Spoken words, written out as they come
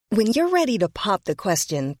When you're ready to pop the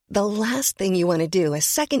question, the last thing you want to do is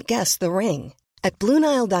second-guess the ring. At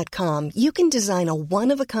BlueNile.com, you can design a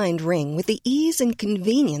one-of-a-kind ring with the ease and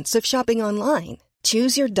convenience of shopping online.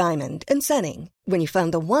 Choose your diamond and setting. When you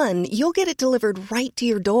find the one, you'll get it delivered right to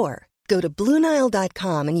your door. Go to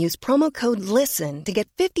BlueNile.com and use promo code LISTEN to get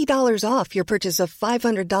 $50 off your purchase of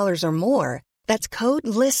 $500 or more. That's code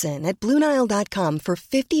LISTEN at BlueNile.com for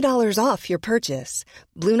 $50 off your purchase.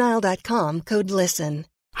 BlueNile.com, code LISTEN.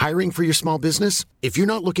 Hiring for your small business? If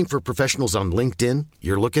you're not looking for professionals on LinkedIn,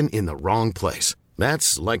 you're looking in the wrong place.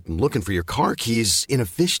 That's like looking for your car keys in a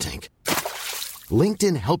fish tank.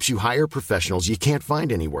 LinkedIn helps you hire professionals you can't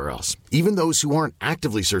find anywhere else, even those who aren't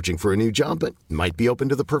actively searching for a new job but might be open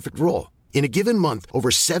to the perfect role. In a given month, over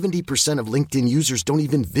 70% of LinkedIn users don't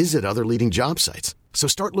even visit other leading job sites. So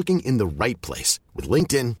start looking in the right place. With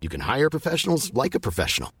LinkedIn, you can hire professionals like a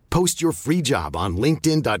professional. Post your free job on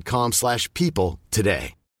linkedin.com/people today.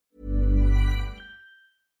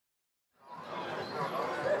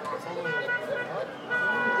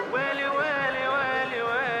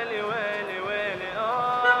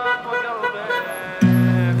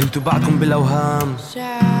 انتوا بعدكم بالاوهام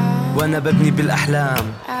وانا ببني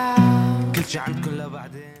بالاحلام كل شي عندكم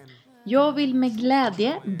لبعدين. Jag vill med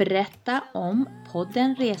glädje berätta om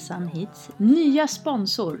podden Resan hits nya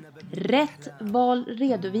sponsor, Rätt Val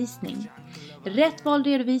Redovisning.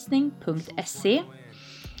 Rättvalredovisning.se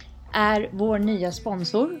är vår nya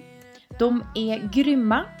sponsor. De är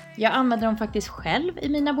grymma. Jag använder dem faktiskt själv i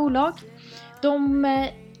mina bolag. De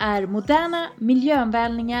är moderna,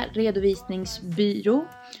 miljövänliga redovisningsbyrå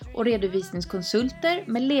och redovisningskonsulter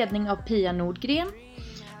med ledning av Pia Nordgren.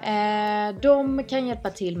 De kan hjälpa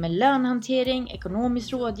till med lönhantering,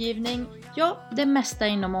 ekonomisk rådgivning, ja, det mesta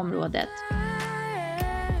inom området.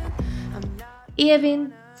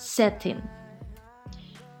 Evin Cetin.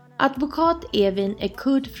 Advokat Evin är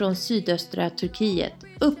kurd från sydöstra Turkiet,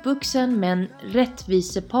 uppvuxen med en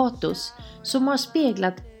rättvisepatos som har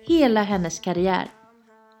speglat hela hennes karriär.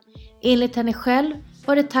 Enligt henne själv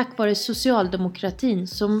var det tack vare socialdemokratin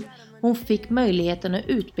som hon fick möjligheten att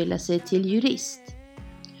utbilda sig till jurist.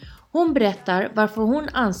 Hon berättar varför hon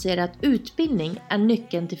anser att utbildning är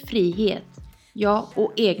nyckeln till frihet, ja,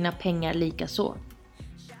 och egna pengar likaså.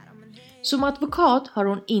 Som advokat har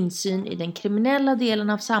hon insyn i den kriminella delen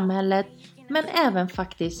av samhället, men även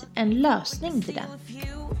faktiskt en lösning till den.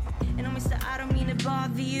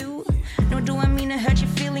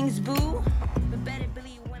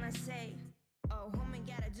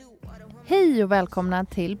 Hej och välkomna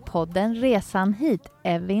till podden Resan hit,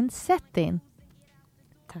 Evin Cetin.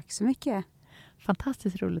 Tack så mycket.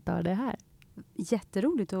 Fantastiskt roligt att ha dig här.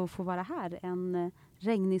 Jätteroligt att få vara här en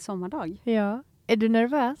regnig sommardag. Ja. Är du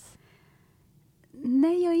nervös?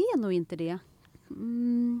 Nej, jag är nog inte det.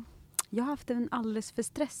 Jag har haft en alldeles för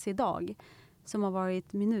stressig dag som har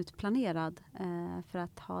varit minutplanerad för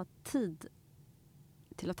att ha tid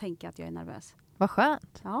till att tänka att jag är nervös. Vad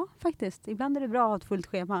skönt. Ja, faktiskt. Ibland är det bra att ha ett fullt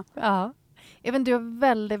schema. Ja. Även du har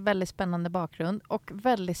väldigt, väldigt spännande bakgrund och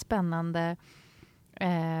väldigt spännande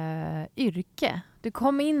yrke. Du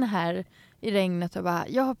kom in här i regnet och bara,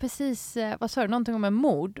 jag har precis, vad sa du, någonting om en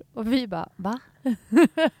mord? Och vi bara, va?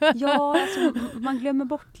 Ja, alltså, man glömmer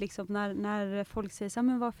bort liksom när folk säger så,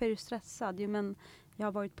 men varför är du stressad? Jo, men jag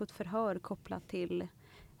har varit på ett förhör kopplat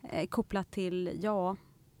till ja,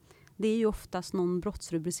 det är ju oftast någon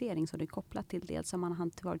brottsrubricering som det är kopplat till det. Så man har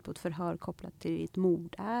inte varit på ett förhör kopplat till ett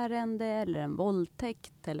mordärende eller en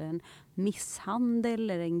våldtäkt eller en misshandel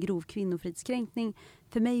eller en grov kvinnofridskränkning.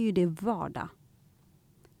 För mig är ju det vardag.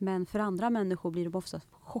 Men för andra människor blir det ofta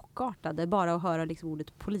chockartade bara att höra liksom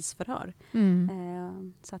ordet polisförhör.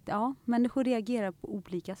 Så att ja, människor reagerar på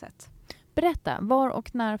olika sätt. Berätta, var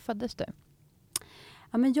och när föddes du?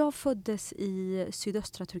 Ja, men jag föddes i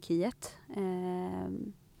sydöstra Turkiet.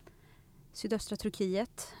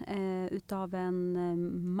 Utav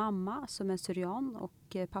en mamma som är syrian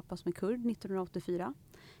och pappa som är kurd 1984.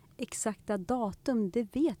 Exakta datum,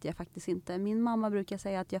 det vet jag faktiskt inte. Min mamma brukar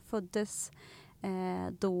säga att jag föddes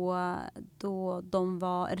då de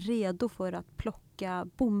var redo för att plocka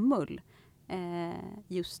bomull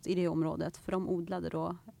just i det området. För de odlade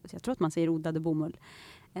då, jag tror att man säger odlade bomull.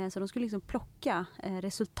 Så de skulle liksom plocka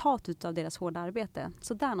resultatet av deras hårda arbete.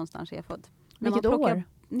 Så där någonstans är jag född. Vilket år?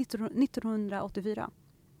 1984.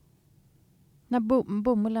 När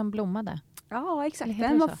bomullen blommade? Ja, exakt.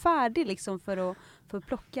 Den var färdig liksom för att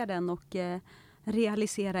plocka den och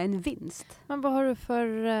realisera en vinst. Men vad har du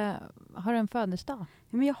har du en födelsedag?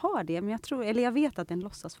 Ja, men jag har det, men jag vet att det är en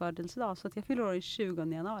låtsasfödelsedag så att jag fyller år i 20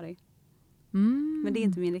 januari. Men det är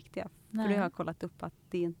inte min riktiga. Nej. För det har jag kollat upp att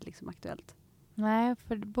det är inte liksom aktuellt. Nej,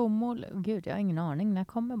 för bomull... Gud, jag har ingen aning. När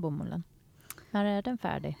kommer bomullen? När är den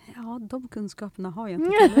färdig? Ja, de kunskaperna har jag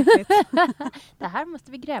inte tillräckligt. Det här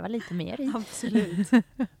måste vi gräva lite mer i. Absolut.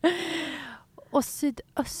 Och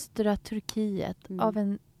sydöstra Turkiet av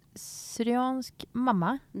en syriansk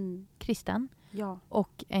mamma, kristen,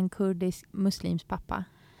 och en kurdisk muslims pappa.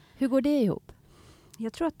 Hur går det ihop?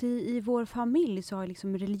 Jag tror att i vår familj så har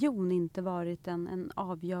liksom religion inte varit en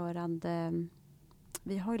avgörande...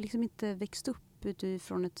 Vi har liksom inte växt upp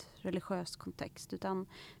utifrån ett religiöst kontext, utan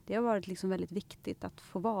det har varit liksom väldigt viktigt att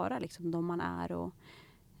få vara liksom de man är, och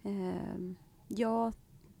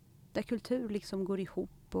där kultur liksom går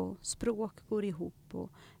ihop och språk går ihop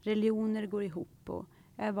och religioner går ihop, och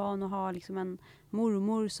jag är van att ha liksom en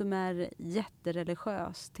mormor som är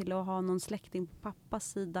jättereligiös till att ha någon släkting på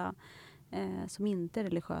pappas sida som inte är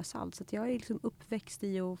religiös alls. Så att jag är liksom uppväxt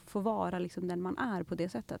i att få vara liksom den man är på det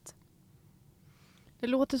sättet. Det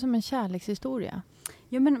låter som en kärlekshistoria.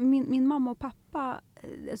 Ja, men min mamma och pappa,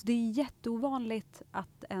 alltså det är jätteovanligt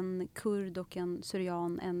att en kurd och en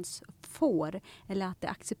syrian ens får, eller att det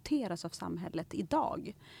accepteras av samhället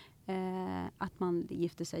idag. Att man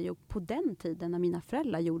gifter sig. Och på den tiden när mina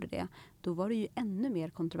föräldrar gjorde det, då var det ju ännu mer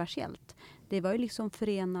kontroversiellt. Det var ju liksom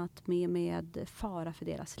förenat med fara för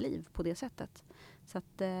deras liv på det sättet. Så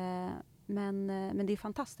att, men det är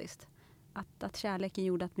fantastiskt. Att kärleken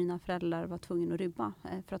gjorde att mina föräldrar var tvungna att rymma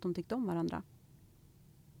för att de tyckte om varandra.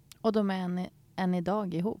 Och de är än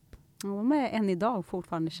idag ihop? Ja, de är än idag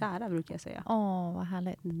fortfarande kära, brukar jag säga. Vad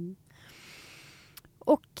härligt.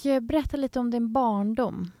 Och berätta lite om din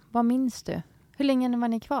barndom. Vad minns du? Hur länge var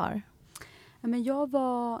ni kvar? Ja, men jag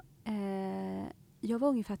var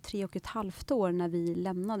ungefär 3,5 år när vi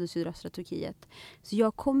lämnade sydöstra Turkiet. Så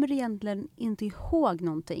jag kommer egentligen inte ihåg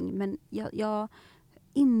någonting, men jag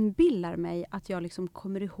inbillar mig att jag liksom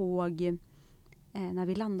kommer ihåg när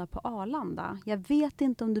vi landade på Arlanda. Jag vet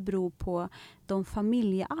inte om det beror på de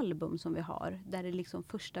familjealbum som vi har, där det är liksom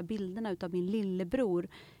första bilderna utav min lillebror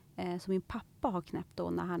som min pappa har knäppt då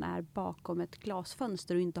när han är bakom ett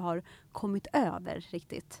glasfönster och inte har kommit över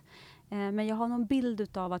riktigt. Men jag har någon bild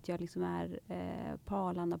utav att jag liksom är på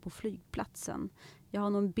Arlanda på flygplatsen. Jag har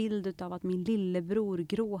någon bild utav att min lillebror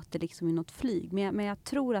gråter liksom i något flyg. Men jag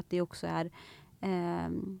tror att det också är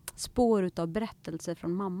spår utav berättelser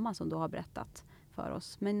från mamma som då har berättat för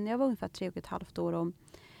oss. Men jag var ungefär 3,5 år och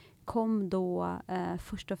kom då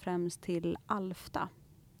först och främst till Alfta.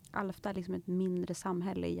 Alfta är liksom ett mindre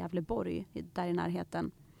samhälle i Gävleborg, där i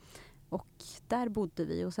närheten. Och där bodde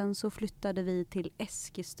vi, och sen så flyttade vi till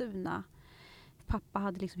Eskilstuna. Pappa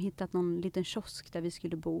hade liksom hittat någon liten kiosk där vi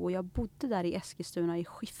skulle bo, och jag bodde där i Eskilstuna i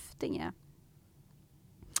Skiftinge.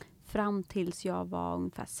 Fram tills jag var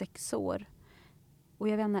ungefär 6 år. Och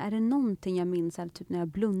jag vet inte, är det någonting jag minns, eller typ när jag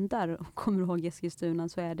blundar och kommer ihåg Eskilstuna,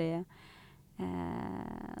 så är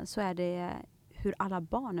det hur alla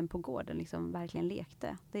barnen på gården liksom verkligen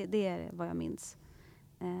lekte. Det är vad jag minns.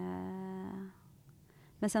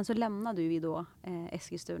 Men sen så lämnade vi då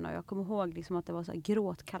Eskilstuna, och jag kommer ihåg liksom att det var så här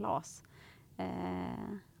gråtkalas.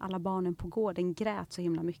 Alla barnen på gården grät så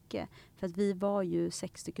himla mycket. För att vi var ju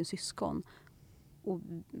 6 stycken syskon. Och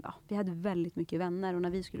vi hade väldigt mycket vänner, och när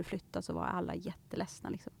vi skulle flytta så var alla jätteledsna.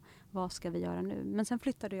 Liksom. Vad ska vi göra nu? Men sen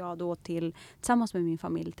flyttade jag då tillsammans med min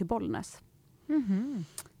familj till Bollnäs.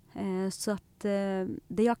 Så att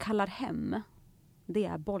det jag kallar hem, det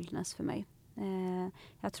är Bollnäs för mig.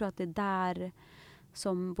 Jag tror att det är där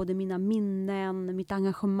som både mina minnen, mitt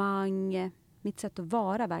engagemang, mitt sätt att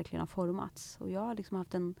vara verkligen har formats. Och jag har liksom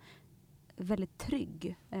haft en väldigt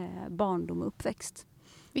trygg barndom och uppväxt.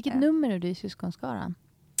 Vilket nummer är du i syskonskaran?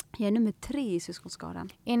 Jag är nummer 3 i syskonskaran.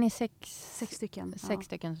 Är ni 6 stycken? 6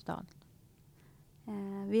 stycken totalt.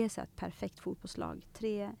 Vi är så ett perfekt fotbollslag.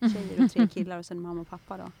 3 tjejer och 3 killar, och sen mamma och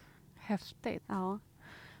pappa då. Häftigt. Ja.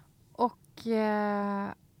 Och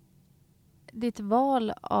ditt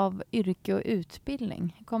val av yrke och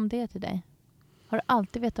utbildning, hur kom det till dig? Har du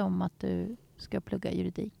alltid vetat om att du ska plugga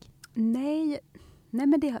juridik? Nej,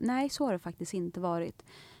 så har det faktiskt inte varit.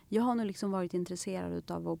 Jag har nog liksom varit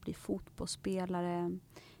intresserad av att bli fotbollsspelare.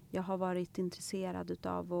 Jag har varit intresserad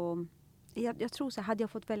utav att... Jag tror så här, hade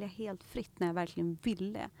jag fått välja helt fritt när jag verkligen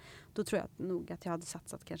ville, då tror jag nog att jag hade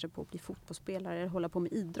satsat kanske på att bli fotbollsspelare eller hålla på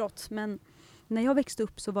med idrott. Men när jag växte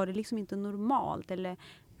upp så var det liksom inte normalt eller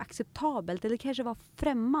acceptabelt, eller kanske var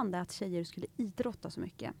främmande att tjejer skulle idrotta så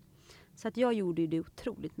mycket. Så att jag gjorde ju det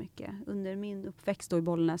otroligt mycket. Under min uppväxt då i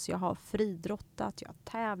Bollnäs, jag har friidrottat, jag har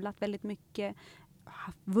tävlat väldigt mycket. Jag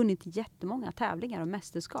har vunnit jättemånga tävlingar och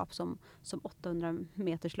mästerskap som 800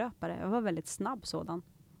 meters löpare. Jag var väldigt snabb sådan.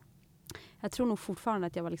 Jag tror nog fortfarande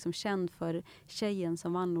att jag var liksom känd för tjejen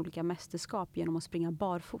som vann olika mästerskap genom att springa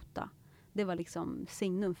barfota. Det var liksom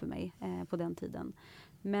signum för mig på den tiden.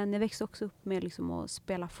 Men jag växte också upp med liksom att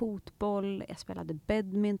spela fotboll, jag spelade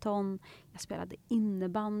badminton, jag spelade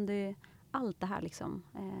innebandy. Allt det här liksom,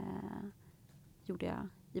 gjorde jag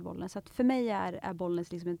i Bollnäs. Så att för mig är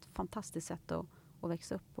Bollnäs liksom ett fantastiskt sätt att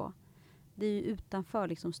växa upp på. Det är ju utanför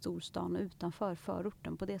liksom storstan och utanför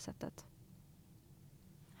förorten på det sättet.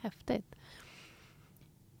 Häftigt.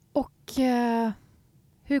 Och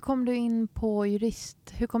hur kom du in på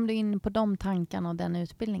jurist? Hur kom du in på de tankarna och den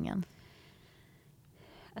utbildningen?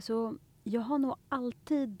 Alltså, jag har nog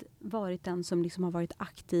alltid varit den som liksom har varit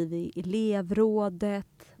aktiv i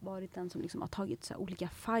elevrådet. Varit den som liksom har tagit så här olika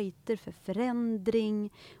fighter för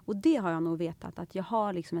förändring. Och det har jag nog vetat att jag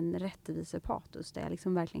har liksom en rättvisepatos där jag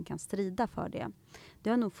liksom verkligen kan strida för det. Det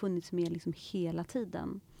har nog funnits med liksom hela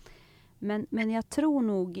tiden. Men jag tror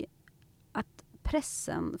nog att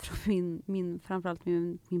pressen från framförallt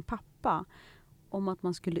min pappa om att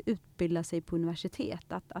man skulle utbilda sig på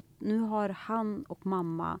universitet. Att nu har han och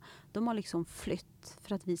mamma, de har liksom flytt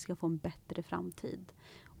för att vi ska få en bättre framtid.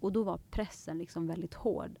 Och då var pressen liksom väldigt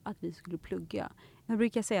hård att vi skulle plugga. Jag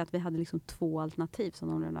brukar säga att vi hade liksom 2 alternativ som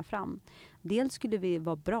de lämnade fram. Dels skulle vi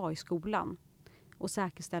vara bra i skolan och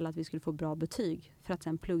säkerställa att vi skulle få bra betyg för att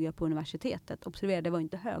sen plugga på universitetet. Observera, det var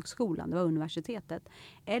inte högskolan, det var universitetet.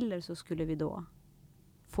 Eller så skulle vi då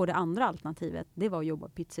få det andra alternativet, det var att jobba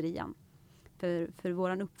på pizzerian. För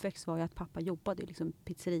våran uppväxt var ju att pappa jobbade liksom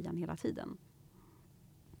pizzerian hela tiden.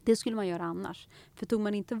 Det skulle man göra annars. För tog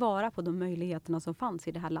man inte vara på de möjligheterna som fanns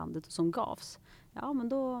i det här landet och som gavs. Ja, men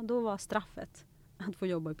då var straffet att få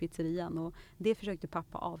jobba i pizzerian. Och det försökte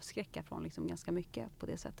pappa avskräcka från liksom ganska mycket på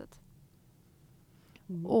det sättet.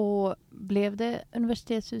 Och blev det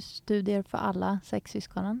universitetsstudier för alla 6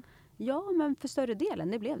 syskonen? Ja, men för större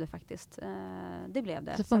delen, det blev det faktiskt. Det blev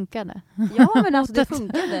det. Så funkade? Ja, men alltså det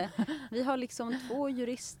funkade. Vi har liksom 2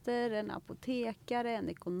 jurister, en apotekare, en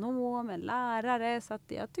ekonom, en lärare. Så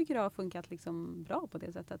att jag tycker det har funkat liksom bra på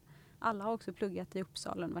det sättet. Alla har också pluggat i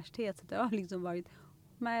Uppsala universitet. Så det har liksom varit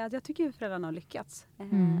med. Jag tycker att föräldrarna har lyckats.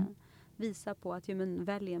 Visa på att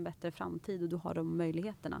välj en bättre framtid och du har de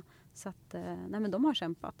möjligheterna. Så att men de har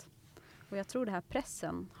kämpat. Och jag tror det här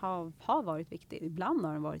pressen har varit viktig. Ibland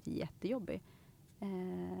har den varit jättejobbig.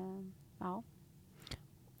 Ja.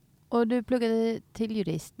 Och du pluggade till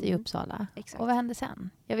jurist i Uppsala. Exakt. Och vad hände sen?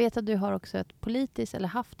 Jag vet att du har också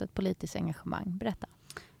haft ett politiskt engagemang. Berätta.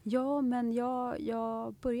 Ja, men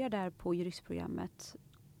jag började där på juristprogrammet.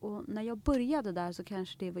 Och när jag började där så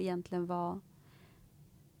kanske det egentligen var...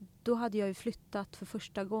 Då hade jag ju flyttat för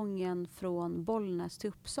första gången från Bollnäs till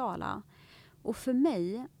Uppsala. Och för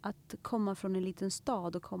mig, att komma från en liten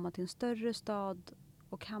stad och komma till en större stad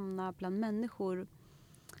och hamna bland människor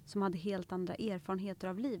som hade helt andra erfarenheter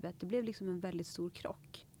av livet, det blev liksom en väldigt stor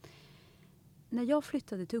krock. När jag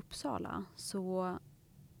flyttade till Uppsala så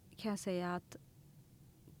kan jag säga att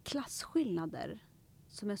klasskillnader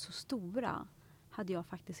som är så stora hade jag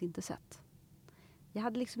faktiskt inte sett. Jag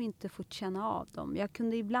hade liksom inte fått känna av dem. Jag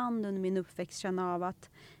kunde ibland under min uppväxt känna av att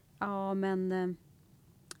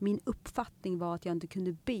min uppfattning var att jag inte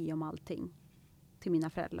kunde be om allting till mina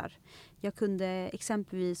föräldrar.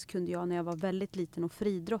 Exempelvis kunde jag när jag var väldigt liten och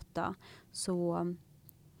friidrotta så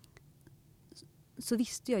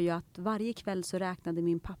visste jag ju att varje kväll så räknade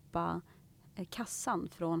min pappa kassan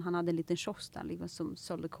han hade en liten kiosk där liksom, som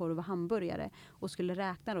sålde korv och hamburgare och skulle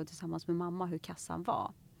räkna då tillsammans med mamma hur kassan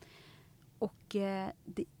var. Och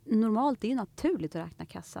normalt är det ju naturligt att räkna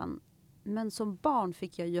kassan. Men som barn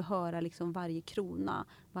fick jag ju höra liksom varje krona,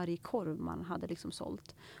 varje korv man hade liksom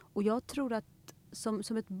sålt. Och jag tror att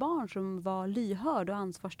som ett barn som var lyhörd och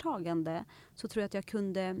ansvarstagande så tror jag att jag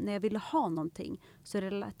kunde, när jag ville ha någonting så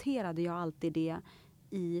relaterade jag alltid det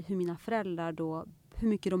i hur mina föräldrar då, hur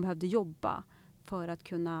mycket de behövde jobba för att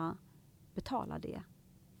kunna betala det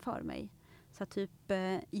för mig. Så typ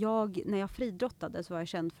när jag friidrottade så var jag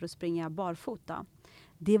känd för att springa barfota.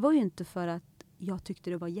 Det var ju inte för att jag tyckte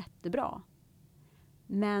det var jättebra.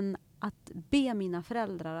 Men att be mina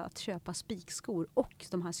föräldrar att köpa spikskor och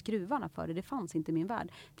de här skruvarna för det fanns inte i min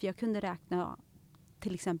värld. För jag kunde räkna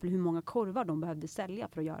till exempel hur många korvar de behövde sälja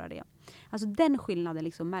för att göra det. Alltså den skillnaden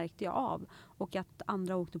liksom märkte jag av. Och att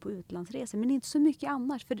andra åkte på utlandsresor. Men inte så mycket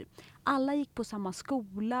annars. För alla gick på samma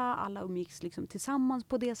skola. Alla umgicks liksom tillsammans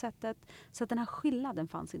på det sättet. Så att den här skillnaden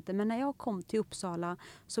fanns inte. Men när jag kom till Uppsala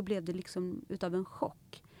så blev det liksom utav en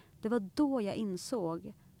chock. Det var då jag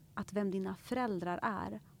insåg att vem dina föräldrar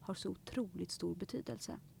är har så otroligt stor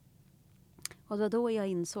betydelse. Och det var då jag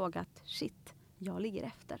insåg att jag ligger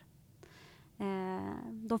efter.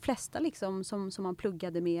 De flesta liksom som man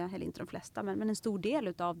pluggade med, eller inte de flesta, men en stor del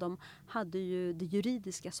utav dem hade ju det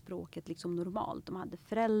juridiska språket liksom normalt. De hade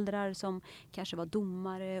föräldrar som kanske var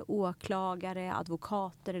domare, åklagare,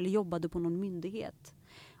 advokater eller jobbade på någon myndighet.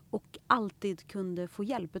 Och alltid kunde få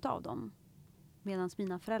hjälp utav dem. Medan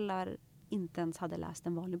mina föräldrar inte ens hade läst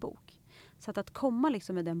en vanlig bok. Så att komma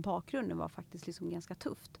liksom med den bakgrunden var faktiskt liksom ganska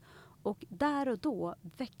tufft. Och där och då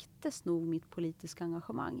väcktes nog mitt politiska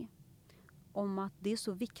engagemang. Om att det är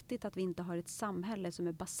så viktigt att vi inte har ett samhälle som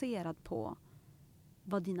är baserat på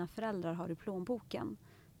vad dina föräldrar har i plånboken.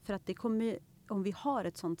 För att det kommer, om vi har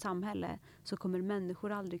ett sånt samhälle så kommer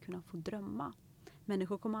människor aldrig kunna få drömma.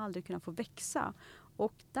 Människor kommer aldrig kunna få växa.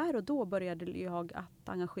 Och där och då började jag att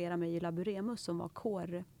engagera mig i Laburemus som var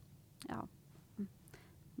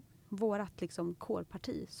vårat liksom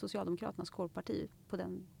kårparti, Socialdemokraternas kårparti på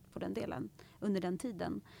den delen under den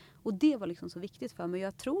tiden. Och det var liksom så viktigt för mig.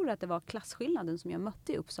 Jag tror att det var klasskillnaden som jag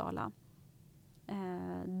mötte i Uppsala.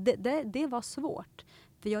 Det var svårt.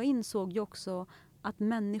 För jag insåg ju också att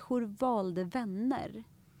människor valde vänner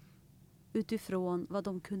utifrån vad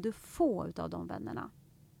de kunde få utav de vännerna.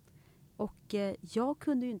 Och jag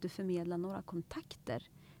kunde ju inte förmedla några kontakter.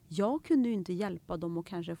 Jag kunde ju inte hjälpa dem att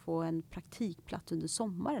kanske få en praktikplats under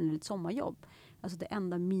sommaren eller ett sommarjobb. Alltså det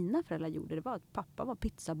enda mina föräldrar gjorde, det var att pappa var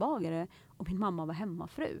pizzabagare och min mamma var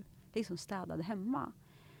hemmafru. Liksom städade hemma.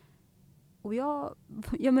 Och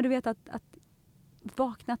men du vet att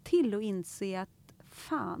vakna till och inse att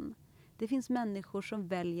fan, det finns människor som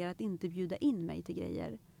väljer att inte bjuda in mig till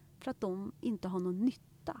grejer för att de inte har någon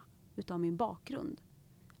nytta utav min bakgrund.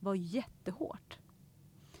 Var jättehårt.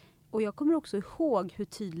 Och jag kommer också ihåg hur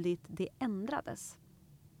tydligt det ändrades.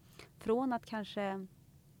 Från att kanske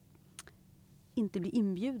inte bli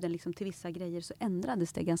inbjuden liksom till vissa grejer så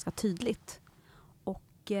ändrades det ganska tydligt.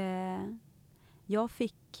 Och jag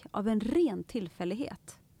fick av en ren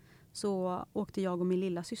tillfällighet så åkte jag och min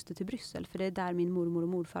lilla syster till Bryssel. För det är där min mormor och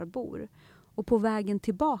morfar bor. Och på vägen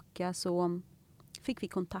tillbaka så fick vi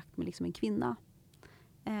kontakt med liksom en kvinna.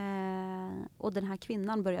 Och den här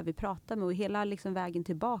kvinnan började vi prata med och hela liksom vägen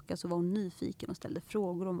tillbaka så var hon nyfiken och ställde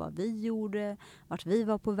frågor om vad vi gjorde, vart vi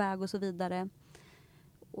var på väg och så vidare.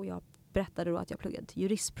 Och jag berättade då att jag pluggade till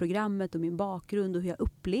juristprogrammet och min bakgrund och hur jag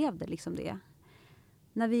upplevde liksom det.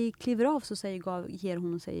 När vi kliver av så ger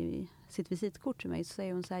hon sitt visitkort till mig så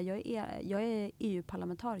säger hon så här: jag är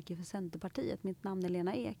EU-parlamentariker för Centerpartiet, mitt namn är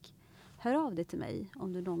Lena Ek. Hör av dig till mig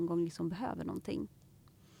om du någon gång liksom behöver någonting.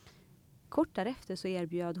 Kort därefter så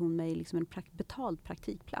erbjöd hon mig liksom en betald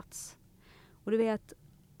praktikplats. Och du vet,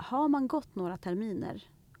 har man gått några terminer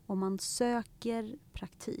och man söker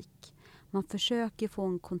praktik, man försöker få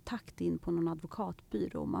en kontakt in på någon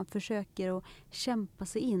advokatbyrå, man försöker att kämpa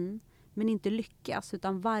sig in men inte lyckas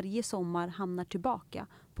utan varje sommar hamnar tillbaka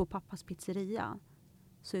på pappas pizzeria,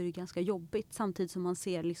 så är det ganska jobbigt samtidigt som man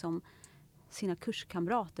ser liksom sina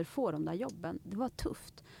kurskamrater få de där jobben. Det var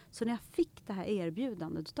tufft. Så när jag fick det här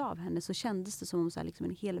erbjudandet av henne så kändes det som om så här, liksom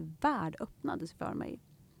en hel värld öppnades för mig.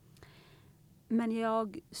 Men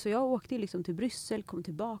jag åkte liksom till Bryssel, kom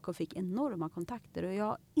tillbaka och fick enorma kontakter. Och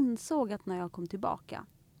jag insåg att när jag kom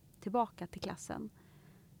tillbaka till klassen,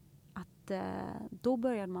 att då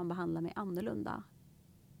började man behandla mig annorlunda.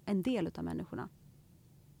 En del utav människorna.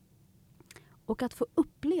 Och att få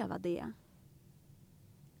uppleva det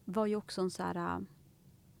var ju också en så här,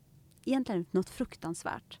 egentligen något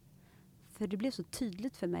fruktansvärt. För det blev så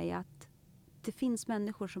tydligt för mig att det finns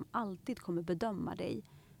människor som alltid kommer bedöma dig.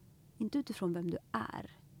 Inte utifrån vem du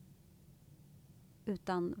är.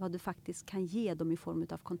 Utan vad du faktiskt kan ge dem i form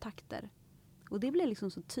av kontakter. Och det blev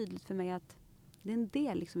liksom så tydligt för mig att det är en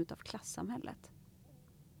del liksom utav klassamhället.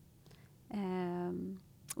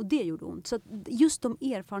 Och det gjorde ont. Så just de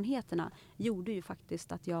erfarenheterna gjorde ju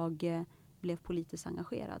faktiskt att jag blev politiskt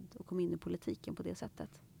engagerad och kom in i politiken på det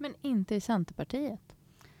sättet. Men inte i Centerpartiet?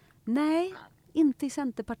 Nej, inte i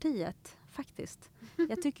Centerpartiet faktiskt.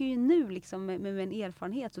 Jag tycker ju nu liksom med en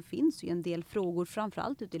erfarenhet så finns ju en del frågor,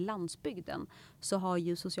 framförallt ute i landsbygden så har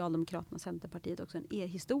ju Socialdemokraterna och Centerpartiet också en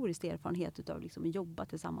historisk erfarenhet utav liksom att jobba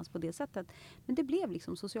tillsammans på det sättet. Men det blev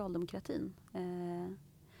liksom socialdemokratin.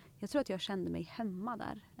 Jag tror att jag kände mig hemma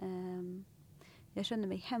där. Jag kände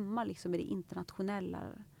mig hemma liksom med det internationella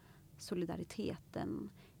solidariteten.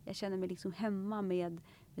 Jag känner mig liksom hemma med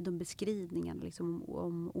de beskrivningarna liksom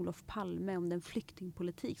om Olof Palme, om den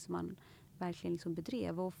flyktingpolitik som han verkligen liksom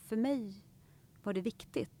bedrev. Och för mig var det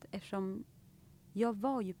viktigt eftersom jag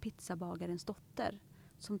var ju pizzabagarens dotter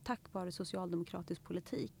som tack vare socialdemokratisk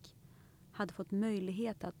politik hade fått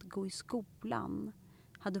möjlighet att gå i skolan,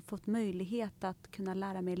 hade fått möjlighet att kunna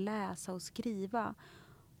lära mig läsa och skriva.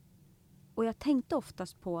 Och jag tänkte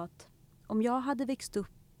oftast på att om jag hade växt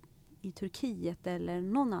upp i Turkiet eller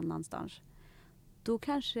någon annanstans, då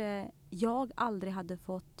kanske jag aldrig hade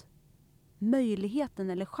fått möjligheten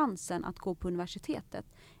eller chansen att gå på universitetet,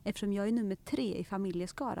 eftersom jag är nummer 3 i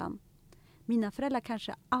familjeskaran. Mina föräldrar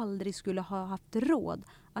kanske aldrig skulle ha haft råd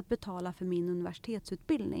att betala för min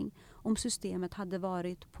universitetsutbildning om systemet hade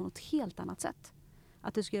varit på något helt annat sätt.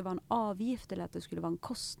 Att det skulle vara en avgift eller att det skulle vara en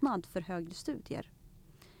kostnad för högre studier.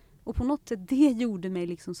 Och på något sätt det gjorde mig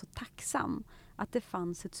liksom så tacksam att det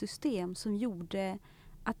fanns ett system som gjorde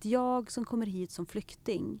att jag som kommer hit som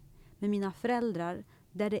flykting med mina föräldrar,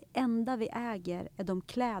 där det enda vi äger är de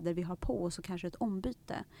kläder vi har på oss och kanske ett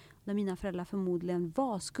ombyte. Där mina föräldrar förmodligen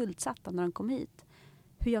var skuldsatta när de kom hit.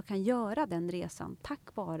 Hur jag kan göra den resan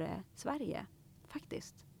tack vare Sverige,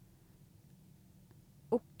 faktiskt.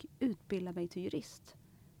 Och utbilda mig till jurist.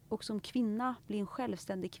 Och som kvinna bli en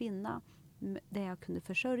självständig kvinna där jag kunde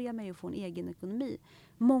försörja mig och få en egen ekonomi.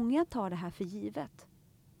 Många tar det här för givet.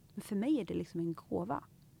 Men för mig är det liksom en gåva.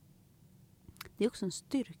 Det är också en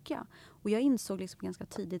styrka. Och jag insåg liksom ganska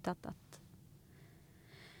tidigt att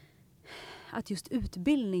just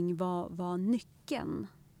utbildning var nyckeln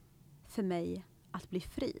för mig att bli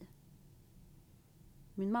fri.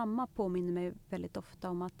 Min mamma påminner mig väldigt ofta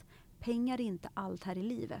om att pengar är inte allt här i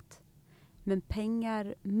livet. Men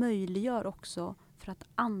pengar möjliggör också för att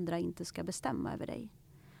andra inte ska bestämma över dig.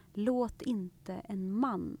 Låt inte en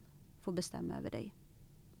man få bestämma över dig.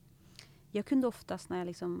 Jag kunde oftast när jag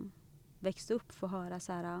liksom växte upp få höra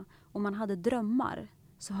så här, om man hade drömmar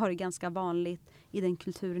så var det ganska vanligt i den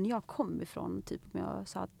kulturen jag kom ifrån. Typ om jag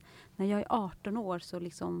sa att när jag är 18 år så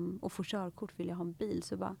liksom, och får körkort vill jag ha en bil.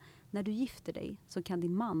 Så bara, när du gifter dig så kan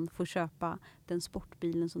din man få köpa den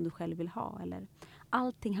sportbilen som du själv vill ha. Eller,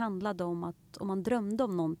 allting handlade om att om man drömde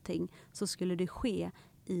om någonting så skulle det ske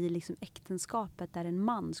i liksom äktenskapet där en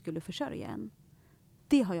man skulle försörja en.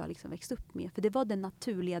 Det har jag liksom växt upp med. För det var den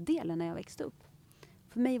naturliga delen när jag växte upp.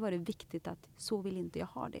 För mig var det viktigt att så vill inte jag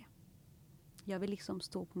ha det. Jag vill liksom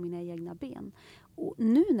stå på mina egna ben. Och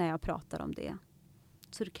nu när jag pratar om det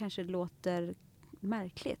så det kanske låter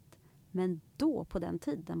märkligt. Men då på den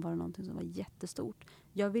tiden var det någonting som var jättestort.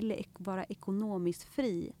 Jag ville vara ekonomiskt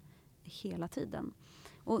fri hela tiden.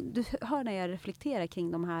 Och du hör när jag reflekterar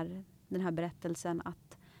kring den här berättelsen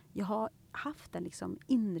att jag har haft en liksom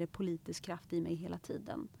inre politisk kraft i mig hela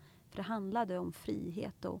tiden. För det handlade om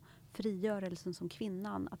frihet och frigörelsen som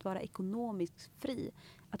kvinnan. Att vara ekonomiskt fri.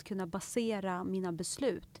 Att kunna basera mina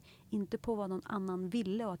beslut. Inte på vad någon annan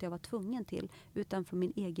ville och att jag var tvungen till. Utan från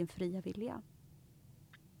min egen fria vilja.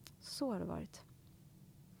 Så har det varit.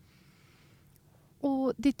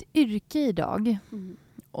 Och ditt yrke idag.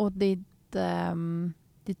 Och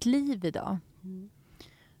ditt liv idag.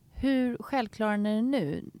 Hur självklarande är det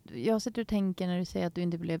nu? Jag sitter och tänker när du säger att du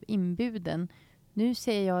inte blev inbjuden. Nu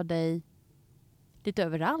ser jag dig lite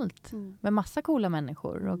överallt. Med massa coola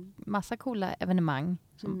människor. Och massa coola evenemang.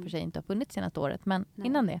 Som för sig inte har funnits senaste året. Men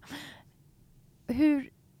innan det.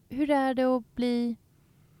 Hur är det att bli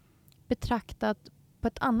betraktad på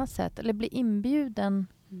ett annat sätt? Eller bli inbjuden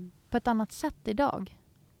på ett annat sätt idag?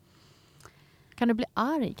 Kan du bli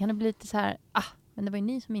arg? Kan du bli lite så här... men det var ju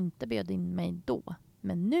ni som inte bjöd in mig då.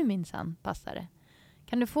 Men nu minsann passar det.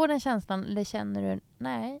 Kan du få den känslan? Eller känner du...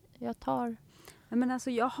 Nej, jag tar... Men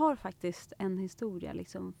alltså, jag har faktiskt en historia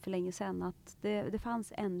liksom, för länge sedan. Att det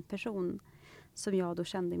fanns en person som jag då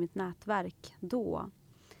kände i mitt nätverk då.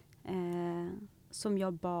 Som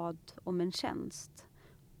jag bad om en tjänst.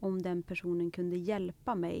 Om den personen kunde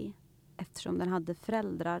hjälpa mig. Eftersom den hade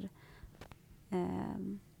föräldrar.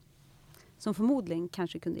 Som förmodligen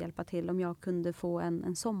kanske kunde hjälpa till om jag kunde få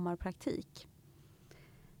en sommarpraktik.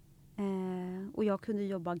 Och jag kunde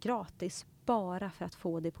jobba gratis bara för att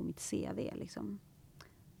få det på mitt CV. Liksom.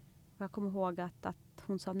 Och jag kommer ihåg att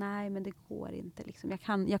hon sa nej men det går inte. Liksom.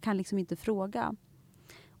 Jag kan liksom inte fråga.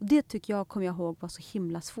 Och det tycker jag, kommer jag ihåg, var så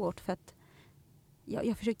himla svårt. För att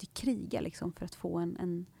jag försökte kriga liksom, för att få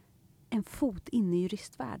en fot in i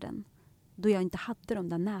juristvärlden. Då jag inte hade de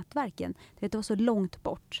där nätverken. Det var så långt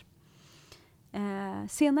bort.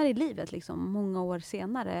 Senare i livet, liksom, många år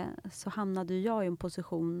senare, så hamnade jag i en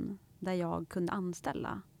position där jag kunde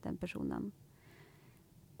anställa den personen.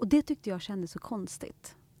 Och det tyckte jag kändes så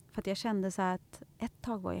konstigt. För att jag kände så här att ett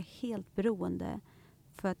tag var jag helt beroende.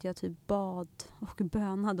 För att jag typ bad och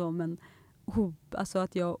bönade om alltså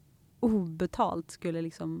att jag obetalt skulle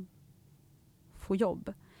liksom få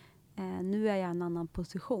jobb. Nu är jag i en annan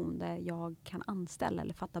position där jag kan anställa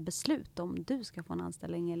eller fatta beslut om du ska få en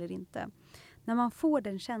anställning eller inte. När man får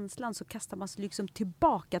den känslan så kastar man sig liksom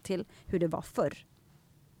tillbaka till hur det var förr.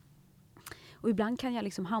 Och ibland kan jag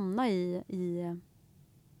liksom hamna i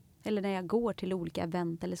Eller när jag går till olika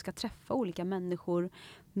event eller ska träffa olika människor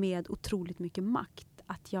med otroligt mycket makt.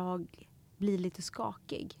 Att jag blir lite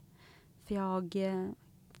skakig. För jag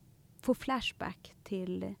får flashback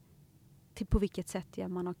till på vilket sätt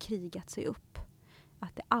man har krigat sig upp.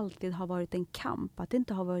 Att det alltid har varit en kamp. Att det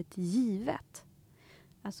inte har varit givet.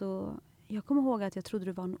 Alltså, jag kommer ihåg att jag trodde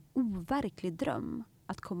det var en overklig dröm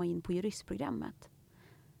att komma in på juristprogrammet.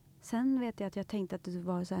 Sen vet jag att jag tänkte att det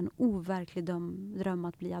var så en overklig dröm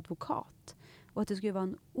att bli advokat. Och att det skulle vara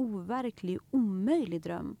en overklig, omöjlig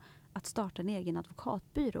dröm att starta en egen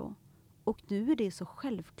advokatbyrå. Och nu är det så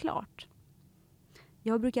självklart.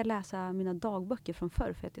 Jag brukar läsa mina dagböcker från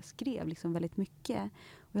förr för att jag skrev liksom väldigt mycket.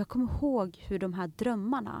 Och jag kommer ihåg hur de här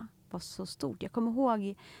drömmarna var så stort. Jag kommer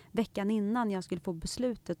ihåg veckan innan jag skulle få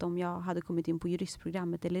beslutet om jag hade kommit in på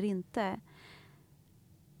juristprogrammet eller inte.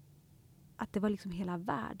 Att det var liksom hela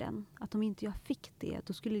världen. Att om inte jag fick det,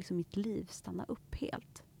 då skulle liksom mitt liv stanna upp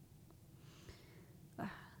helt.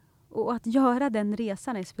 Och att göra den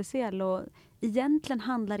resan är speciell. Och egentligen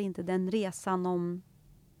handlar inte den resan om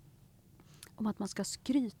att man ska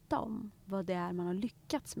skryta om vad det är man har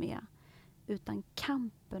lyckats med. Utan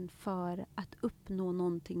kampen för att uppnå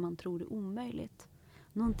någonting man tror är omöjligt.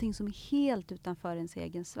 Någonting som är helt utanför ens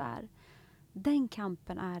egen sfär. Den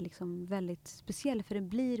kampen är liksom väldigt speciell, för den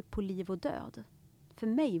blir på liv och död. För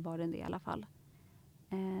mig var den det i alla fall.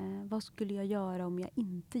 Vad skulle jag göra om jag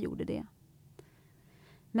inte gjorde det?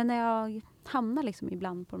 Men när jag hamnar liksom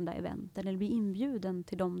ibland på de där eventen eller blir inbjuden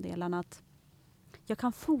till de delarna, att jag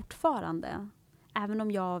kan fortfarande, även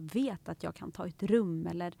om jag vet att jag kan ta ett rum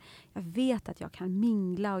eller jag vet att jag kan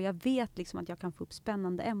mingla och jag vet liksom att jag kan få upp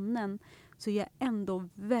spännande ämnen, så är jag ändå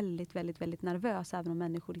väldigt, väldigt, väldigt nervös, även om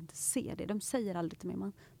människor inte ser det. De säger aldrig till mig,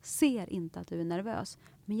 man ser inte att du är nervös,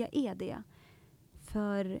 men jag är det.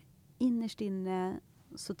 För innerst inne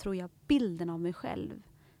så tror jag bilden av mig själv,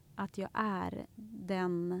 att jag är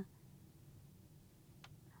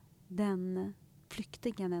den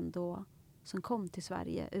flyktingen ändå som kom till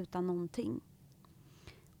Sverige utan någonting.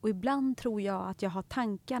 Och ibland tror jag att jag har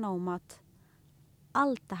tankarna om att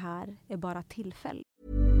allt det här är bara tillfälligt.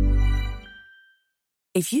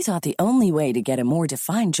 If you thought the only way to get a more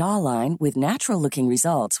defined jawline with natural-looking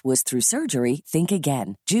results was through surgery, think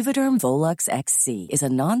again. Juvederm Volux XC is a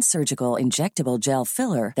non-surgical injectable gel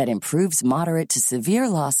filler that improves moderate to severe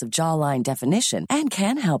loss of jawline definition and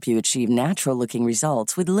can help you achieve natural-looking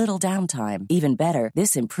results with little downtime. Even better,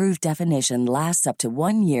 this improved definition lasts up to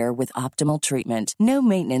 1 year with optimal treatment. No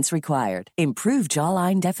maintenance required. Improve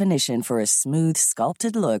jawline definition for a smooth,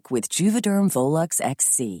 sculpted look with Juvederm Volux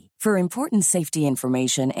XC. For important safety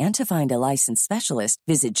information and to find a licensed specialist,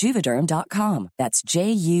 visit Juvederm.com. That's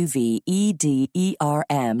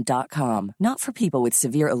JUVEDERM.com. Not for people with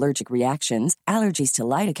severe allergic reactions, allergies to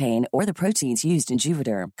lidocaine, or the proteins used in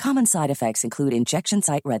Juvederm. Common side effects include injection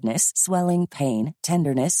site redness, swelling, pain,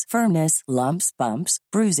 tenderness, firmness, lumps, bumps,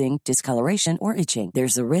 bruising, discoloration, or itching.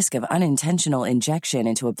 There's a risk of unintentional injection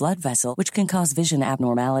into a blood vessel, which can cause vision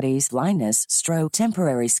abnormalities, blindness, stroke,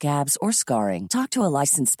 temporary scabs, or scarring. Talk to a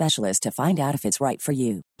licensed specialist to find out if it's right for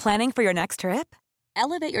you. Planning for your next trip?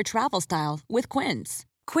 Elevate your travel style with Quince.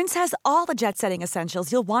 Quince has all the jet-setting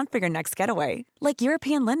essentials you'll want for your next getaway, like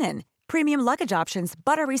European linen, premium luggage options,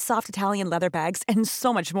 buttery soft Italian leather bags, and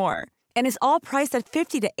so much more. And is all priced at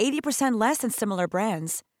 50 to 80% less than similar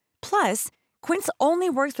brands. Plus, Quince only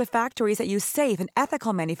works with factories that use safe and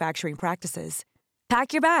ethical manufacturing practices.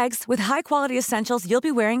 Pack your bags with high-quality essentials you'll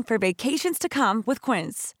be wearing for vacations to come with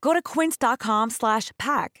Quince. Go to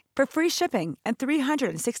quince.com/pack for free shipping and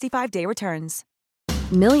 365-day returns.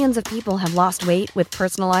 Millions of people have lost weight with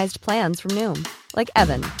personalized plans from Noom. Like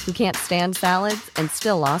Evan, who can't stand salads and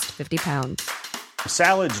still lost 50 pounds.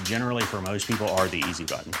 Salads generally for most people are the easy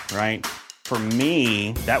button, right? For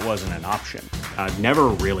me, that wasn't an option. I never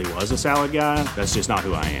really was a salad guy. That's just not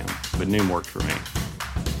who I am. But Noom worked for me.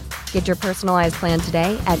 Get your personalized plan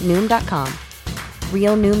today at Noom.com.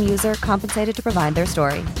 Real Noom user compensated to provide their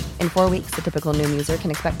story. In 4 weeks, the typical Noom user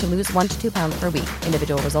can expect to lose 1 to 2 pounds per week.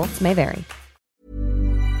 Individual results may vary.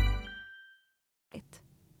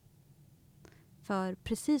 För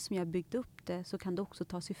precis som jag byggde upp det så kan det också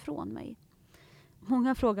tas ifrån mig.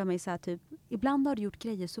 Många frågar mig så här typ, ibland har du gjort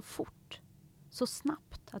grejer så fort, så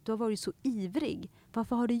snabbt, att du har varit så ivrig.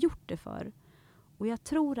 Varför har du gjort det för? Och jag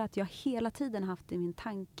tror att jag hela tiden haft i min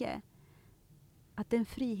tanke att den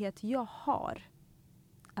frihet jag har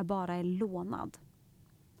är bara lånad.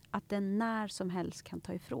 Att den när som helst kan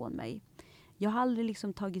ta ifrån mig. Jag har aldrig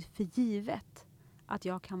liksom tagit för givet att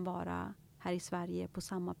jag kan vara här i Sverige på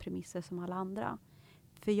samma premisser som alla andra.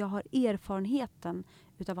 För jag har erfarenheten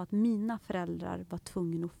utav att mina föräldrar var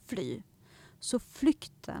tvungna att fly. Så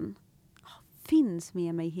flykten finns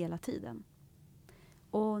med mig hela tiden.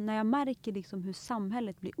 Och när jag märker liksom hur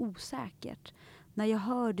samhället blir osäkert. När jag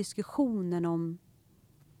hör diskussionen om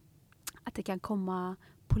att det kan komma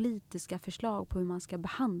politiska förslag på hur man ska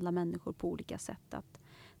behandla människor på olika sätt. Att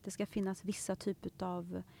det ska finnas vissa typer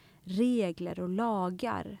av regler och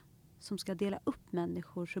lagar som ska dela upp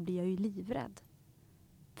människor, så blir jag ju livrädd.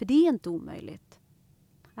 För det är inte omöjligt.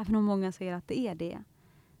 Även om många säger att det är det.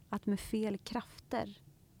 Att med fel krafter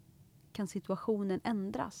kan situationen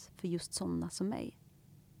ändras för just sådana som mig.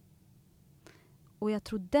 Och jag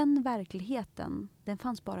tror den verkligheten, den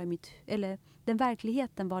fanns bara i mitt... Eller den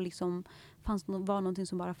verkligheten var liksom... var någonting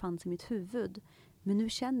som bara fanns i mitt huvud. Men nu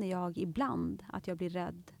känner jag ibland att jag blir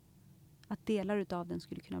rädd. Att delar utav den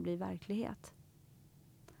skulle kunna bli verklighet.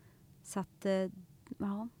 Så att,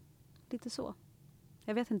 ja, lite så.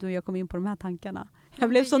 Jag vet inte hur jag kom in på de här tankarna. Jag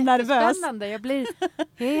blev så nervös. Spännande. Jag blir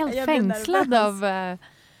helt fängslad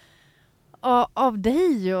av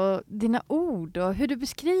dig och dina ord och hur du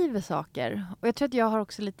beskriver saker. Och jag tror att jag har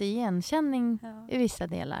också lite igenkänning i vissa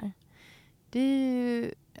delar. Det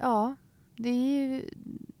är ju,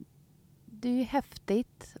 det är ju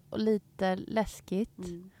häftigt och lite läskigt.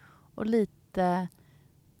 Och lite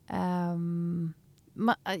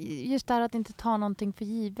just det här att inte ta någonting för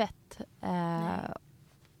givet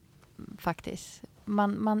faktiskt.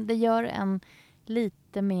 Det gör en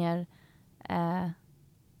lite mer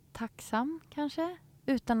tacksam kanske,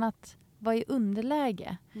 utan att vara i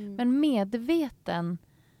underläge. Men medveten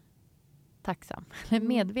tacksam. Eller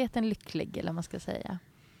medveten lycklig, eller vad man ska säga.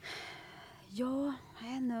 Ja, jag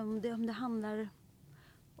vet inte om det handlar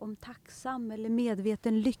om tacksam eller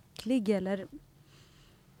medveten lycklig. Eller...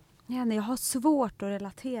 Jag har svårt att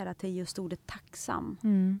relatera till just ordet tacksam.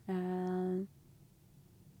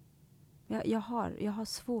 Jag har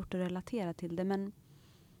svårt att relatera till det, men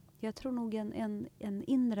jag tror nog en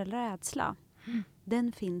inre rädsla.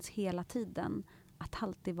 Den finns hela tiden. Att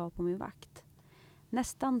alltid vara på min vakt.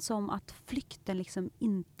 Nästan som att flykten liksom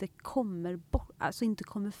inte kommer bort, alltså inte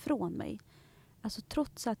kommer från mig. Alltså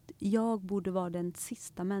trots att jag borde vara den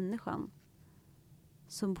sista människan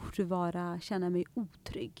som borde känna mig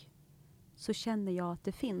otrygg, så känner jag att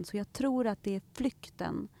det finns. Och jag tror att det är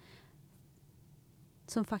flykten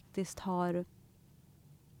som faktiskt har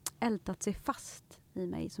ältat sig fast i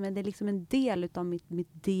mig. Som är det liksom en del av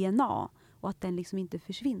mitt DNA. Och att den liksom inte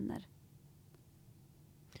försvinner.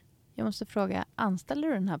 Jag måste fråga, anställer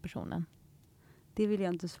du den här personen? Det vill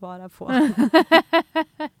jag inte svara på.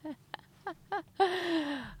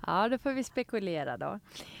 Ja, då får vi spekulera då.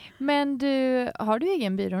 Men har du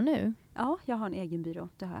egen byrå nu? Ja, jag har en egen byrå,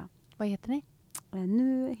 det har jag. Vad heter ni?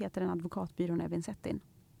 Nu heter den advokatbyrån Evin Settin.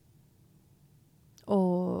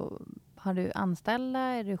 Och har du anställda?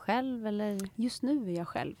 Är du själv? Eller? Just nu är jag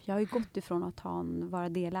själv. Jag har ju gått ifrån att vara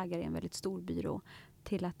delägare i en väldigt stor byrå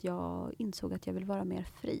till att jag insåg att jag vill vara mer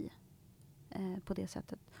fri på det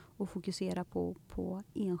sättet. Och fokusera på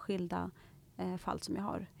enskilda fall som jag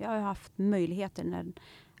har. Jag har haft möjligheter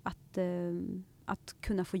att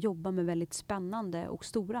kunna få jobba med väldigt spännande och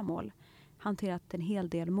stora mål. Hanterat en hel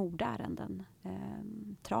del mordärenden.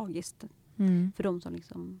 Tragiskt. För de som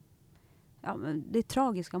liksom... Ja, det är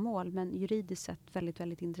tragiska mål, men juridiskt sett väldigt,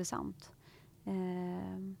 väldigt intressant.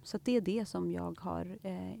 Så att det är det som jag har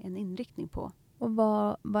en inriktning på. Och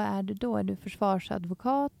vad är du då? Är du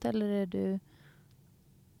försvarsadvokat eller är du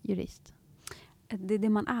jurist? Det är det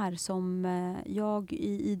man är som jag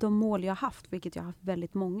i de mål jag har haft, vilket jag har haft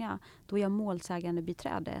väldigt många, då är jag målsägande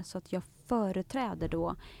biträde. Så att jag företräder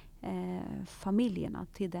då familjerna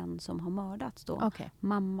till den som har mördats då. Okay.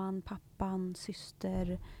 Mamman, pappan,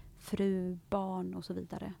 syster, fru, barn och så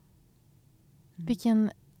vidare.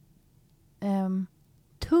 Vilken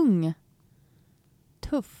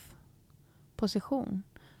tuff position.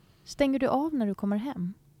 Stänger du av när du kommer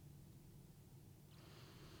hem?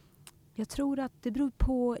 Jag tror att det beror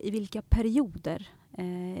på i vilka perioder.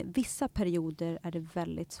 Vissa perioder är det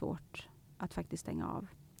väldigt svårt att faktiskt stänga av.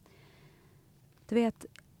 Du vet,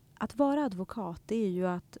 att vara advokat, det är ju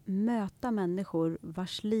att möta människor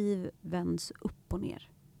vars liv vänds upp och ner.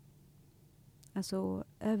 Alltså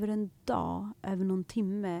över en dag, över någon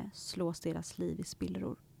timme slås deras liv i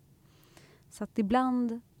spillror. Så att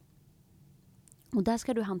ibland, och där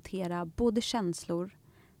ska du hantera både känslor,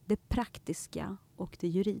 det praktiska och det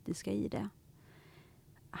juridiska i det.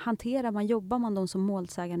 Jobbar man dem som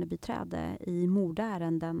målsägande biträde i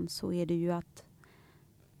mordärenden, så är det ju att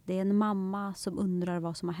det är en mamma som undrar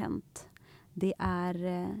vad som har hänt. Det är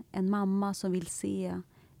en mamma som vill se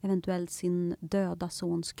eventuellt sin döda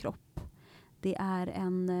sons kropp. Det är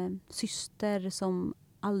en syster som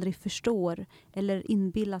aldrig förstår eller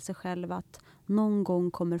inbillar sig själv att någon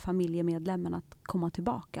gång kommer familjemedlemmen att komma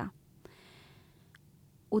tillbaka.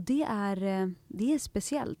 Och det är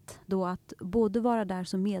speciellt då att både vara där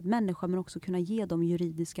som medmänniska men också kunna ge de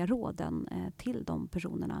juridiska råden till de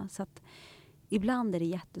personerna. Så att ibland är det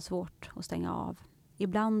jättesvårt att stänga av.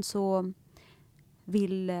 Ibland så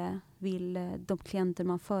vill de klienter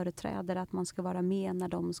man företräder att man ska vara med när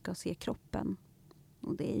de ska se kroppen.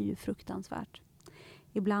 Och det är ju fruktansvärt.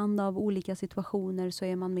 Ibland av olika situationer så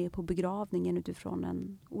är man med på begravningen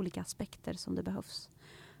utifrån olika aspekter som det behövs.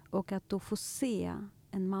 Och att då få se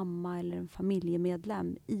en mamma eller en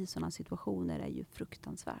familjemedlem i sådana situationer är ju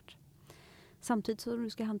fruktansvärt. Samtidigt som du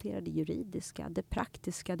ska hantera det juridiska, det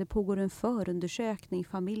praktiska, det pågår en förundersökning,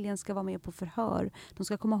 familjen ska vara med på förhör, de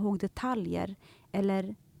ska komma ihåg detaljer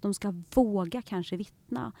eller de ska våga kanske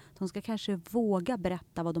vittna, de ska kanske våga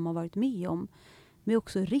berätta vad de har varit med om. Men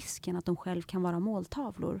också risken att de själv kan vara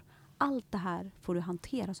måltavlor. Allt det här får du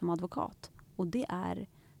hantera som advokat och det är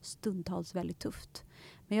stundtals väldigt tufft.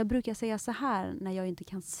 Men jag brukar säga så här när jag inte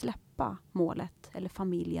kan släppa målet eller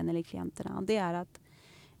familjen eller klienterna. Det är att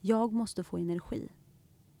jag måste få energi.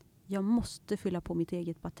 Jag måste fylla på mitt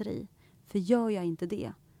eget batteri. För gör jag inte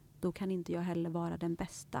det, då kan inte jag heller vara den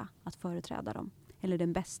bästa att företräda dem. Eller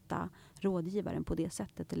den bästa rådgivaren på det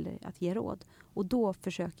sättet eller att ge råd. Och då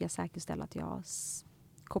försöker jag säkerställa att jag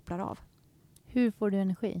kopplar av. Hur får du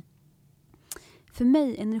energi? För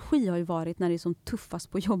mig, energi har ju varit när det är som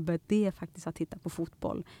tuffast på jobbet. Det är faktiskt att titta på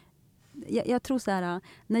fotboll. Jag tror så här,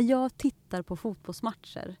 när jag tittar på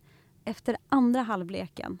fotbollsmatcher. Efter andra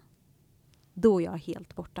halvleken, då är jag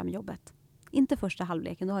helt borta med jobbet. Inte första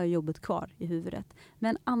halvleken, då har jag jobbet kvar i huvudet.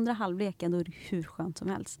 Men andra halvleken, då är det hur skönt som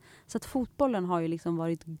helst. Så att fotbollen har ju liksom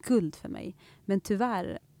varit guld för mig. Men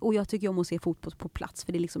tyvärr, och jag tycker om att se fotboll på plats.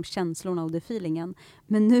 För det är liksom känslorna och det feelingen.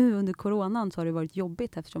 Men nu under coronan så har det varit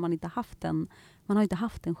jobbigt eftersom man inte haft den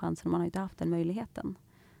chansen och man har inte haft den möjligheten.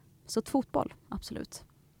 Så att fotboll, absolut.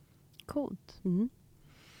 Coolt. Mm.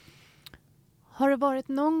 Har det varit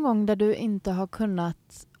någon gång där du inte har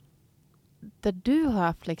kunnat, där du har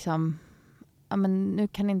haft liksom, ja men nu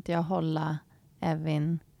kan inte jag hålla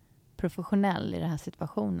Evin professionell i den här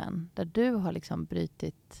situationen, där du har liksom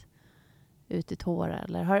brytit ut i tårar,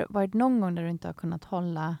 eller har det varit någon gång där du inte har kunnat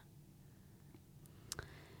hålla?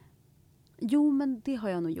 Jo, men det har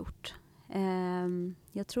jag nog gjort.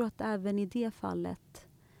 Jag tror att även i det fallet,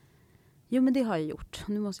 jo men det har jag gjort.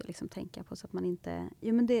 Nu måste jag liksom tänka på så att man inte,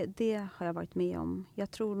 jo men det har jag varit med om.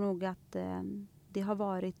 Jag tror nog att det har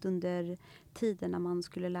varit under tiden när man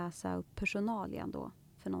skulle läsa upp personalien då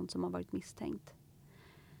för någon som har varit misstänkt.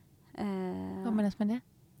 Vad menas med det?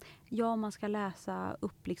 Ja, man ska läsa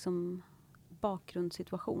upp liksom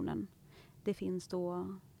bakgrundssituationen. Det finns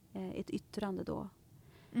då ett yttrande då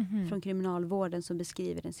från kriminalvården som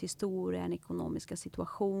beskriver ens historia, en ekonomiska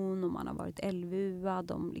situation, om man har varit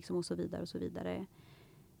LVU-ad liksom och så vidare och så vidare.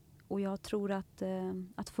 Och jag tror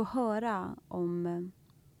att få höra om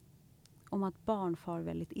att barn far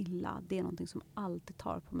väldigt illa, det är någonting som alltid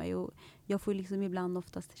tar på mig. Och jag får liksom ibland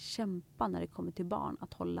oftast kämpa när det kommer till barn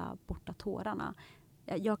att hålla borta tårarna.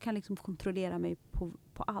 Jag kan liksom kontrollera mig på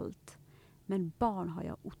allt. Men barn har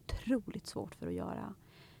jag otroligt svårt för att göra.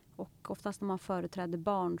 Och oftast när man företräder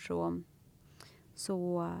barn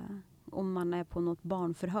så om man är på något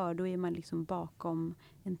barnförhör, då är man liksom bakom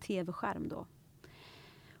en tv-skärm då.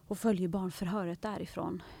 Och följer barnförhöret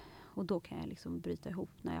därifrån. Och då kan jag liksom bryta ihop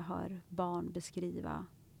när jag hör barn beskriva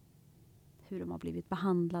hur de har blivit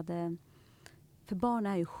behandlade. För barn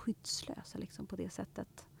är ju skyddslösa liksom på det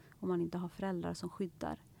sättet. Om man inte har föräldrar som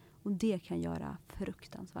skyddar. Och det kan göra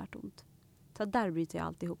fruktansvärt ont. Så där bryter jag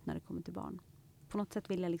alltid ihop när det kommer till barn. På något sätt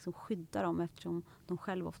vill jag liksom skydda dem eftersom de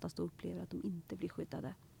själva oftast upplever att de inte blir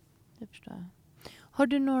skyddade. Det förstår jag. Har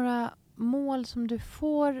du några mål som du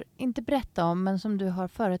får inte berätta om men som du har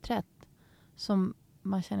företrätt som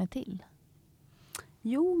man känner till?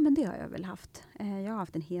 Jo, men det har jag väl haft. Jag har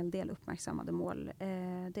haft en hel del uppmärksammade mål.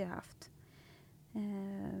 Det har jag haft.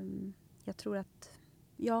 Jag tror att,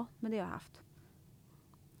 ja, men det har jag haft.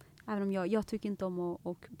 Även om jag tycker inte om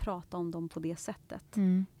att prata om dem på det sättet.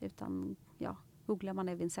 Utan, ja, googlar man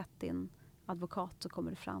Evin Settin advokat så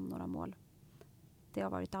kommer det fram några mål. Det har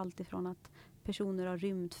varit allt ifrån att personer har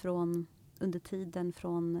rymt under tiden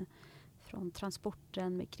från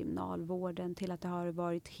transporten med kriminalvården till att det har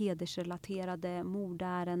varit hedersrelaterade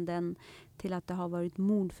mordärenden till att det har varit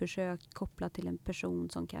mordförsök kopplat till en person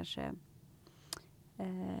som kanske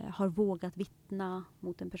har vågat vittna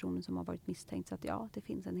mot en person som har varit misstänkt. Så att ja, det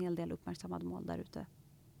finns en hel del uppmärksammade mål där ute.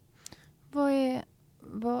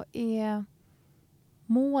 Vad är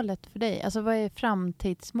målet för dig? Alltså vad är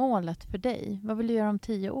framtidsmålet för dig? Vad vill du göra om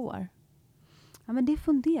 10 år? Ja, men det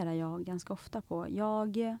funderar jag ganska ofta på.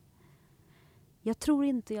 Jag tror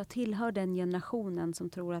inte jag tillhör den generationen som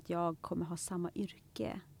tror att jag kommer ha samma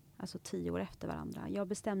yrke. Alltså 10 år efter varandra. Jag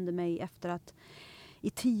bestämde mig efter att i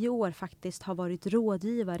 10 år faktiskt ha varit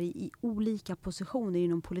rådgivare i olika positioner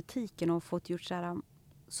inom politiken och fått gjort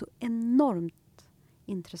så enormt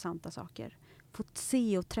intressanta saker. Fått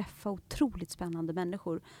se och träffa otroligt spännande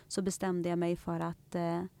människor. Så bestämde jag mig för att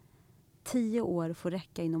 10 år får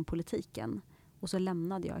räcka inom politiken. Och så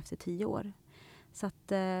lämnade jag efter 10 år. Så att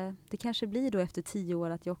det kanske blir då efter 10 år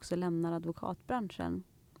att jag också lämnar advokatbranschen.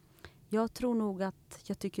 Jag tror nog att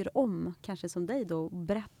jag tycker om, kanske som dig då, att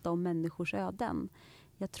berätta om människors öden.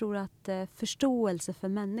 Jag tror att förståelse för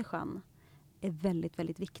människan är väldigt,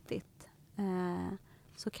 väldigt viktigt.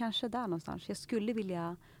 Så kanske där någonstans. Jag skulle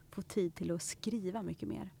vilja få tid till att skriva mycket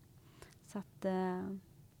mer. Så att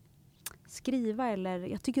skriva eller...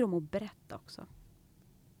 Jag tycker om att berätta också.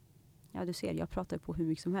 Ja, du ser, jag pratar på hur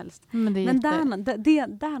mycket som helst. Men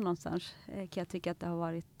där någonstans kan jag tycka att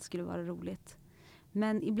det skulle vara roligt.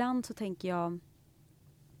 Men ibland så tänker jag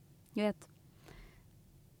vet,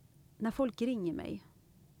 när folk ringer mig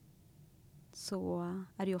så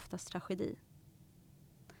är det ju oftast tragedi.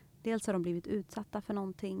 Dels har de blivit utsatta för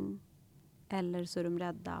någonting eller så är de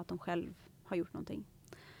rädda att de själv har gjort någonting.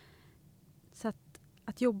 Så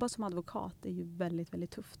att jobba som advokat är ju väldigt,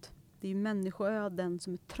 väldigt tufft. Det är ju människoöden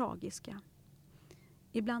som är tragiska.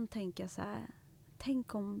 Ibland tänker jag så här,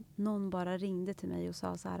 tänk om någon bara ringde till mig och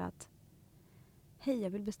sa så här att hej, jag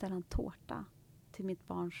vill beställa en tårta till mitt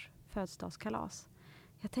barns födelsedagskalas.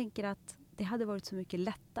 Jag tänker att det hade varit så mycket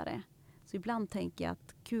lättare. Så ibland tänker jag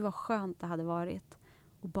att gud vad skönt det hade varit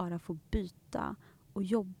att bara få byta och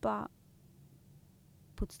jobba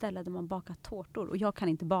på ett ställe där man bakar tårtor. Och jag kan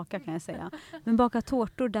inte baka kan jag säga. Men baka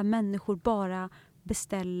tårtor där människor bara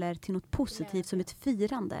beställer till något positivt som ett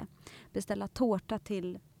firande. Beställa tårta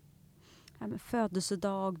till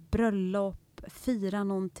födelsedag, bröllop, fira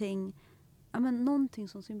någonting. Någonting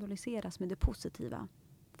som symboliseras med det positiva.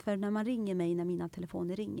 För när man ringer mig, när mina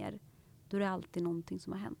telefoner ringer, då är det alltid någonting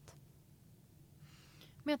som har hänt.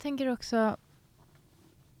 Men jag tänker också...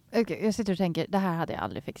 jag sitter och tänker, det här hade jag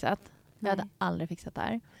aldrig fixat. Jag hade aldrig fixat det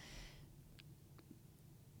här.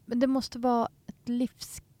 Men det måste vara ett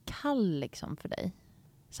livskall liksom för dig.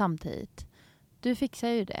 Samtidigt. Du fixar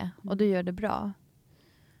ju det. Och du gör det bra.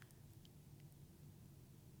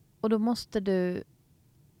 Och då måste du...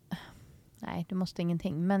 Nej, du måste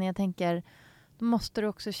ingenting. Men jag tänker, då måste du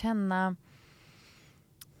också känna...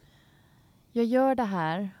 Jag gör det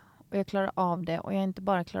här och jag klarar av det. Och jag inte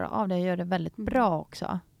bara klarar av det, jag gör det väldigt bra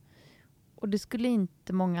också. Och det skulle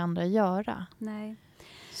inte många andra göra. Nej.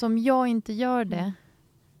 Så om jag inte gör det,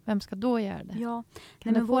 vem ska då göra det? Ja.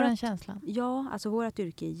 Kan du få den känslan? Ja, alltså vårt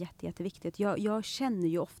yrke är jätteviktigt. Jag känner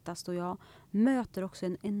ju oftast och jag möter också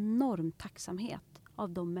en enorm tacksamhet av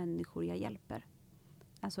de människor jag hjälper.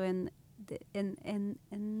 Alltså en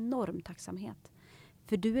enorm tacksamhet.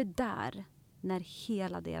 För du är där när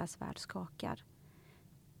hela deras värld skakar.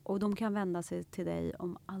 Och de kan vända sig till dig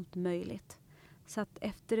om allt möjligt. Så att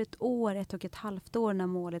efter 1 år, 1,5 år när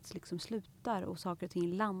målet liksom slutar och saker och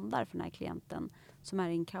ting landar för den här klienten som är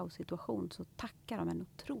i en kaossituation, så tackar de en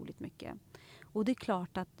otroligt mycket. Och det är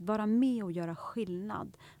klart att vara med och göra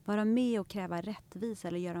skillnad, vara med och kräva rättvisa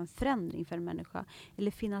eller göra en förändring för en människa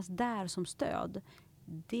eller finnas där som stöd,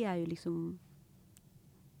 det är ju liksom,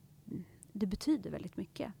 det betyder väldigt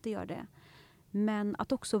mycket, det gör det. Men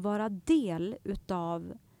att också vara del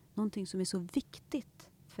utav någonting som är så viktigt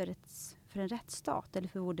för en rättsstat eller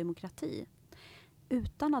för vår demokrati.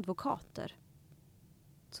 Utan advokater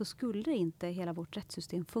så skulle inte hela vårt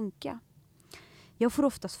rättssystem funka. Jag får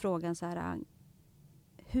oftast frågan så här,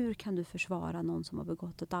 hur kan du försvara någon som har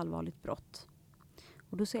begått ett allvarligt brott?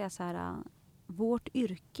 Och då säger jag så här, vårt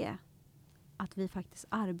yrke, att vi faktiskt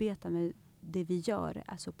arbetar med det vi gör,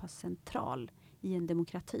 är så pass central i en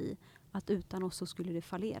demokrati att utan oss så skulle det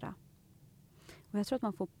fallera. Och jag tror att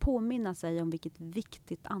man får påminna sig om vilket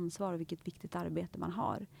viktigt ansvar och vilket viktigt arbete man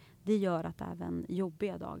har. Det gör att även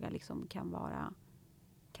jobbiga dagar liksom kan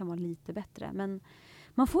vara lite bättre. Men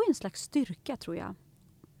man får en slags styrka, tror jag.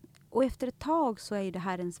 Och efter ett tag så är det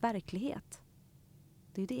här ens verklighet.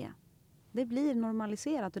 Det är det. Det blir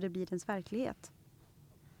normaliserat och det blir ens verklighet.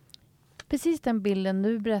 Precis den bilden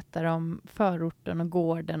du berättar om förorten och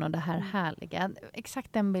gården och det här härliga.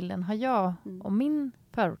 Exakt den bilden har jag och min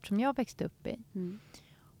förort som jag växte upp i.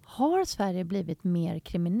 Har Sverige blivit mer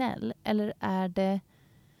kriminell eller är det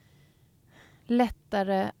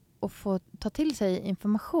lättare att få ta till sig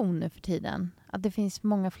information nu för tiden. Att det finns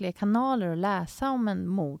många fler kanaler att läsa om en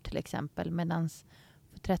mord till exempel. Medan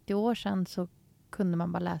för 30 år sedan så kunde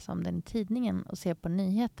man bara läsa om den i tidningen och se på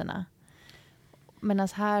nyheterna. Medan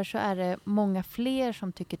här så är det många fler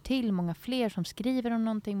som tycker till, många fler som skriver om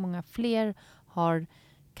någonting, många fler har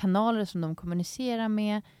kanaler som de kommunicerar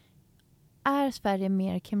med. Är Sverige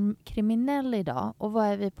mer kriminell idag och vad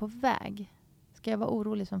är vi på väg? Ska jag vara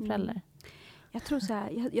orolig som förälder? Jag tror så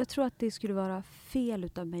här, jag tror att det skulle vara fel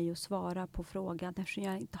utav mig att svara på frågan eftersom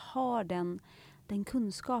jag inte har den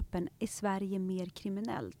kunskapen. Är Sverige mer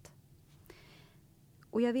kriminellt?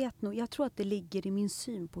 Och jag tror att det ligger i min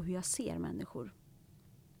syn på hur jag ser människor.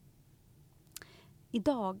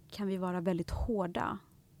 Idag kan vi vara väldigt hårda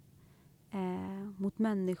mot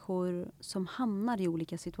människor som hamnar i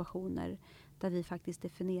olika situationer där vi faktiskt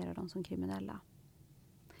definierar dem som kriminella.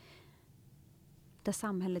 Där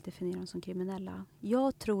samhället definierar dem som kriminella.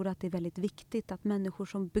 Jag tror att det är väldigt viktigt att människor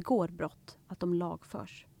som begår brott, att de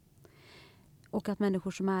lagförs. Och att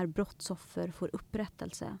människor som är brottsoffer får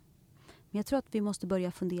upprättelse. Men jag tror att vi måste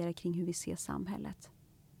börja fundera kring hur vi ser samhället.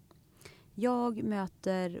 Jag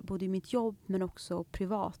möter både i mitt jobb men också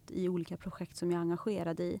privat i olika projekt som jag är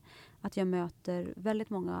engagerad i. Att jag möter väldigt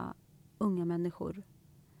många unga människor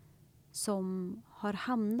som har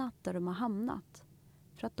hamnat där de har hamnat.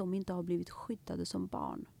 För att de inte har blivit skyddade som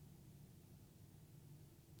barn.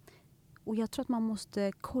 Och jag tror att man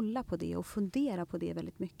måste kolla på det och fundera på det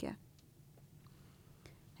väldigt mycket.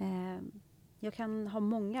 Jag kan ha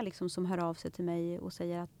många liksom som hör av sig till mig och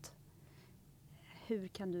säger att hur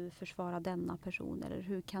kan du försvara denna person eller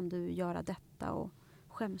hur kan du göra detta och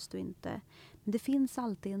skäms du inte? Men det finns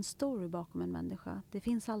alltid en story bakom en människa. Det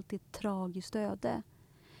finns alltid ett tragiskt öde.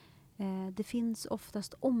 Det finns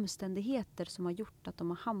oftast omständigheter som har gjort att de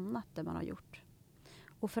har hamnat där man har gjort.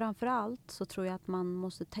 Och framförallt så tror jag att man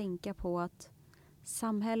måste tänka på att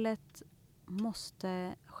samhället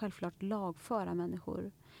måste självklart lagföra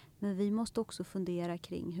människor. Men vi måste också fundera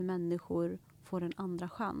kring hur människor får en andra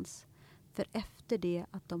chans. För efter det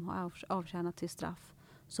att de har avtjänat sitt straff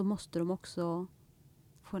så måste de också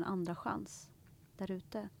få en andra chans där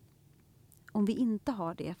ute. Om vi inte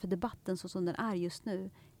har det, för debatten så som den är just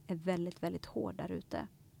nu är väldigt, väldigt hård där ute.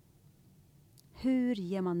 Hur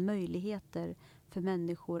ger man möjligheter för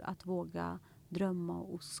människor att våga drömma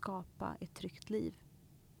och skapa ett tryggt liv?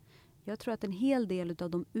 Jag tror att en hel del av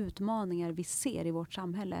de utmaningar vi ser i vårt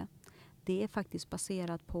samhälle, det är faktiskt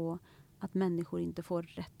baserat på att människor inte får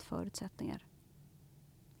rätt förutsättningar.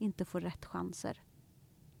 Inte får rätt chanser.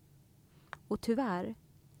 Och tyvärr,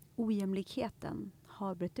 ojämlikheten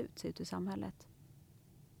har brett ut sig ut i samhället.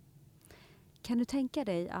 Kan du tänka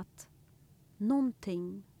dig att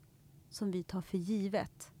någonting som vi tar för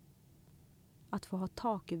givet, att få ha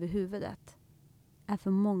tak över huvudet, är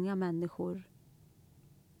för många människor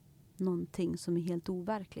någonting som är helt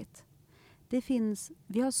overkligt.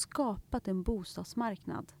 Vi har skapat en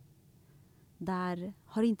bostadsmarknad där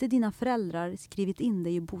har inte dina föräldrar skrivit in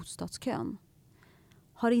dig i bostadskön.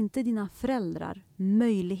 Har inte dina föräldrar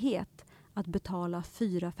möjlighet att betala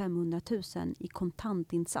 400-500 000 i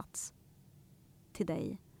kontantinsats till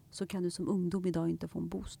dig, så kan du som ungdom idag inte få en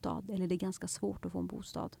bostad. Eller det är ganska svårt att få en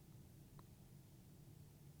bostad.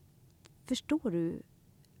 Förstår du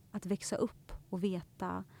att växa upp och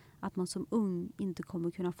veta att man som ung inte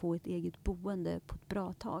kommer kunna få ett eget boende på ett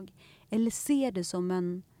bra tag? Eller ser det som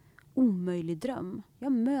en omöjlig dröm?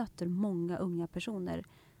 Jag möter många unga personer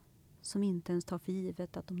som inte ens tar för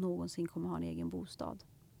givet att de någonsin kommer ha en egen bostad.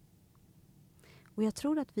 Och jag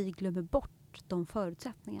tror att vi glömmer bort de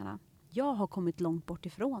förutsättningarna. Jag har kommit långt bort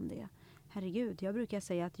ifrån det. Herregud, jag brukar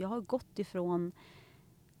säga att jag har gått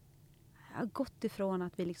ifrån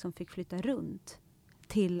att vi liksom fick flytta runt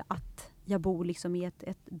till att jag bor liksom i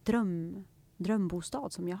ett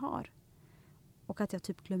drömbostad som jag har. Och att jag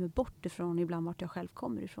typ glömmer bort ifrån ibland vart jag själv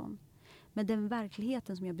kommer ifrån. Men den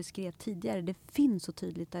verkligheten som jag beskrev tidigare, det finns så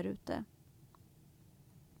tydligt där ute.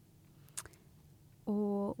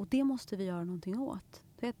 Och det måste vi göra någonting åt.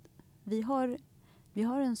 Du vet, vi har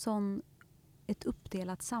ett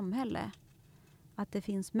uppdelat samhälle. Att det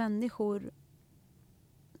finns människor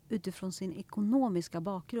utifrån sin ekonomiska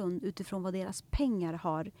bakgrund, utifrån vad deras pengar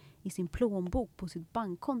har i sin plånbok på sitt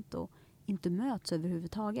bankkonto, inte möts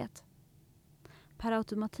överhuvudtaget. Per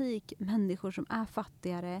automatik människor som är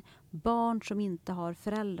fattigare, barn som inte har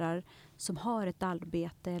föräldrar som har ett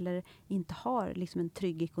arbete eller inte har liksom en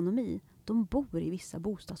trygg ekonomi, de bor i vissa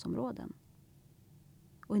bostadsområden.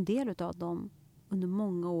 Och en del av dem under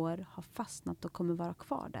många år har fastnat och kommer vara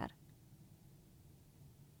kvar där.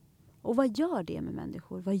 Och vad gör det med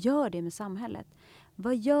människor? Vad gör det med samhället?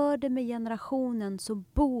 Vad gör det med generationen som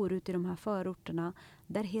bor ute i de här förorterna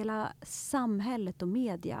där hela samhället och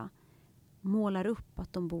media målar upp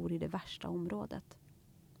att de bor i det värsta området?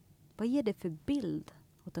 Vad ger det för bild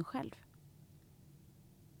åt en själv?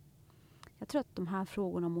 Jag tror att de här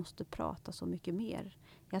frågorna måste prata så mycket mer.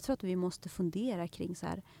 Jag tror att vi måste fundera kring så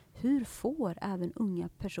här, hur får även unga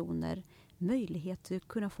personer möjlighet att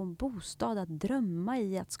kunna få en bostad att drömma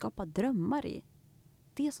i, att skapa drömmar i?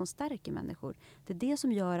 Det som stärker människor. Det är det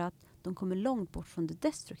som gör att de kommer långt bort från det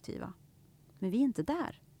destruktiva. Men vi är inte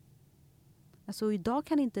där. Alltså idag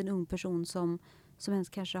kan inte en ung person som ens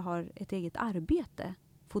kanske har ett eget arbete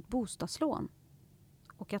få ett bostadslån.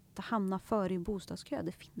 Och att hamna före i en bostadskö,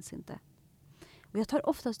 det finns inte. Och jag tar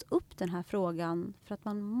oftast upp den här frågan för att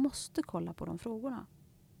man måste kolla på de frågorna.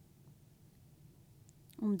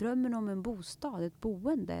 Om drömmen om en bostad, ett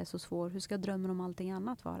boende är så svår, hur ska drömmen om allting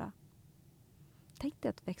annat vara? Tänk dig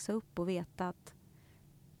att växa upp och veta att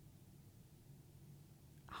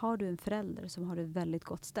har du en förälder som har det väldigt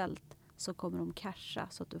gott ställt så kommer de casha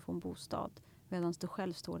så att du får en bostad medan du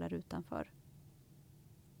själv står där utanför.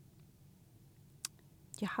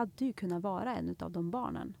 Jag hade ju kunnat vara en av de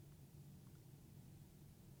barnen.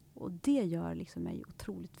 Och det gör liksom mig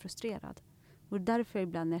otroligt frustrerad. Och därför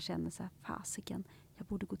ibland när jag känner så här, fasiken, jag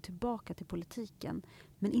borde gå tillbaka till politiken.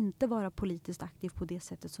 Men inte vara politiskt aktiv på det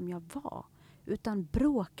sättet som jag var. Utan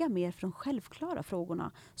bråka mer för de självklara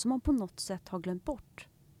frågorna som man på något sätt har glömt bort.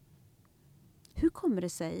 Hur kommer det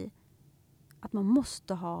sig att man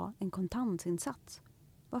måste ha en kontantinsats?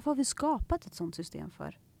 Varför har vi skapat ett sådant system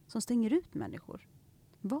för? Som stänger ut människor.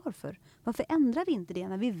 Varför? Varför ändrar vi inte det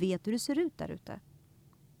när vi vet hur det ser ut där ute?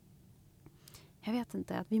 Jag vet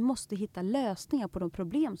inte, att vi måste hitta lösningar på de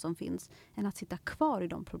problem som finns än att sitta kvar i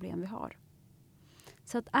de problem vi har.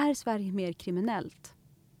 Så att är Sverige mer kriminellt?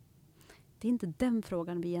 Det är inte den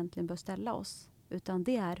frågan vi egentligen bör ställa oss. Utan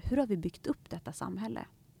det är, hur har vi byggt upp detta samhälle?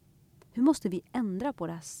 Hur måste vi ändra på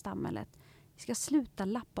det här samhället? Vi ska sluta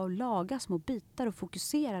lappa och laga små bitar och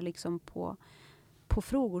fokusera liksom på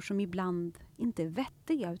frågor som ibland inte är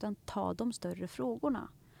vettiga utan ta de större frågorna.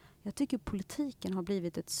 Jag tycker politiken har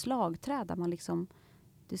blivit ett slagträd där man liksom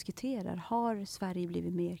diskuterar, har Sverige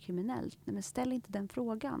blivit mer kriminellt? Nej, men ställ inte den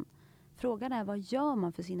frågan. Frågan är, vad gör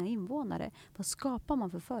man för sina invånare? Vad skapar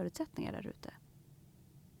man för förutsättningar där ute?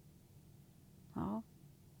 Ja,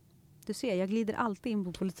 du ser, jag glider alltid in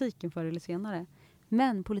på politiken förr eller senare.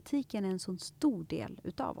 Men politiken är en sån stor del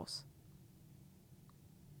utav oss.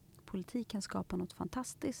 Politiken skapar något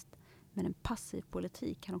fantastiskt, men en passiv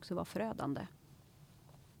politik kan också vara förödande.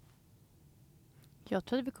 Jag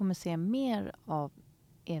tror att vi kommer se mer av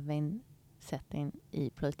egensättning i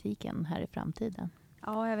politiken här i framtiden.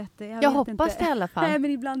 Ja, jag vet det. Jag vet hoppas inte. Det i alla fall. Nej,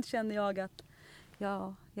 men ibland känner jag att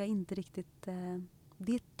jag är inte riktigt...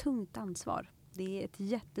 det är ett tungt ansvar. Det är ett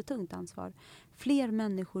jättetungt ansvar. Fler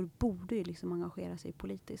människor borde ju liksom engagera sig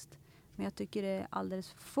politiskt. Men jag tycker det är alldeles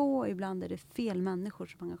för få. Ibland är det fel människor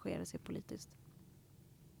som engagerar sig politiskt.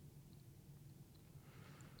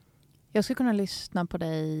 Jag skulle kunna lyssna på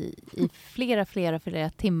dig i flera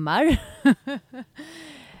timmar.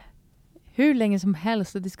 Hur länge som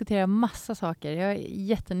helst och diskutera massa saker. Jag är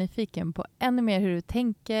jättenyfiken på ännu mer hur du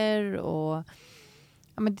tänker. Och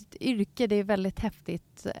ja, men ditt yrke, det är väldigt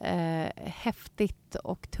häftigt. Häftigt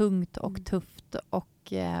och tungt och tufft.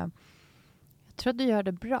 Och jag tror att du gör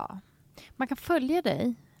det bra. Man kan följa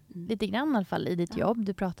dig lite grann i alla fall i ditt jobb.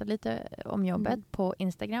 Du pratade lite om jobbet på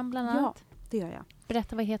Instagram bland annat. Ja, det gör jag.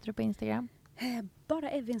 Berätta, vad heter du på Instagram? Bara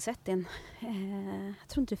Evin Settin. Jag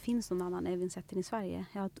tror inte det finns någon annan Evin Settin i Sverige.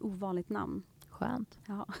 Jag har ett ovanligt namn. Skönt.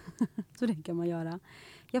 Ja, så det kan man göra.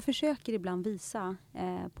 Jag försöker ibland visa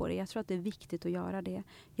på det. Jag tror att det är viktigt att göra det.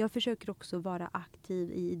 Jag försöker också vara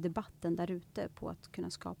aktiv i debatten där ute på att kunna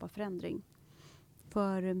skapa förändring.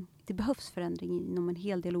 För det behövs förändring inom en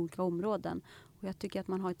hel del olika områden. Och jag tycker att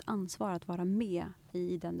man har ett ansvar att vara med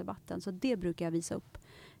i den debatten. Så det brukar jag visa upp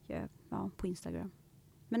på Instagram.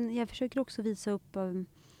 Men jag försöker också visa upp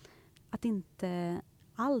att inte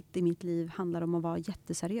allt i mitt liv handlar om att vara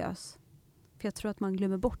jätteseriös. För jag tror att man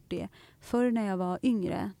glömmer bort det. Förr när jag var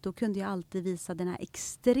yngre, då kunde jag alltid visa den här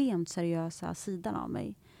extremt seriösa sidan av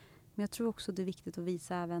mig. Men jag tror också det är viktigt att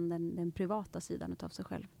visa även den privata sidan av sig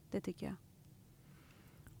själv. Det tycker jag.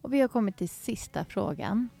 Och vi har kommit till sista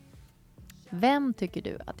frågan. Vem tycker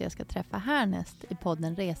du att jag ska träffa härnäst i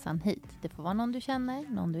podden Resan hit? Det får vara någon du känner,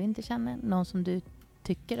 någon du inte känner, någon som du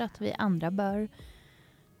tycker att vi andra bör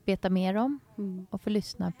veta mer om och få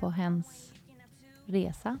lyssna på hens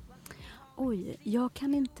resa. Oj, jag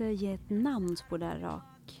kan inte ge ett namn på det där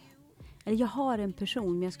rak. Eller jag har en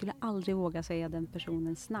person, men jag skulle aldrig våga säga den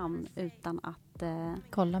personens namn utan att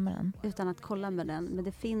kolla med den. Men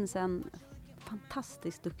det finns en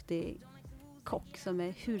fantastiskt duktig kock som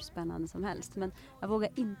är hur spännande som helst. Men jag vågar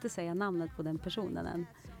inte säga namnet på den personen än.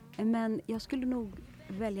 Men jag skulle nog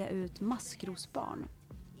välja ut maskrosbarn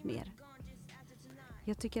mer.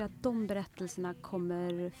 Jag tycker att de berättelserna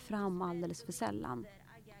kommer fram alldeles för sällan.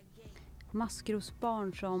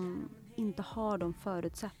 Maskrosbarn som inte har de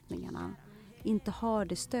förutsättningarna, inte har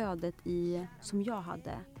det stödet som jag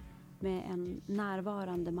hade med en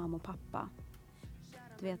närvarande mamma och pappa.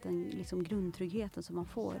 Du vet, den liksom grundtryggheten som man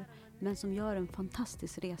får, men som gör en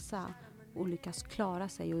fantastisk resa och lyckas klara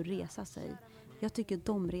sig och resa sig. Jag tycker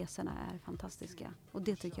de resorna är fantastiska och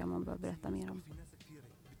det tycker jag man bör berätta mer om.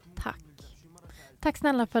 Tack. Tack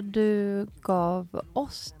snälla för att du gav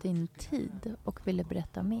oss din tid och ville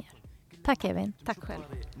berätta mer. Tack Evin. Tack själv.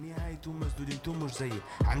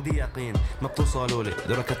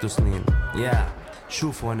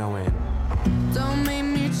 Don't make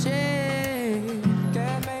me change.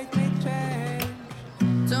 Can't make me change.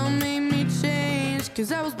 Don't make me change.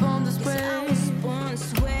 'Cause I was born this way.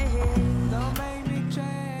 Don't make me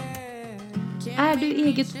change. Är du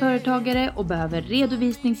eget företagare och behöver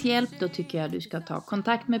redovisningshjälp, då tycker jag du ska ta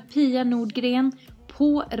kontakt med Pia Nordgren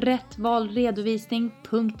på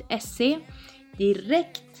rättvalredovisning.se.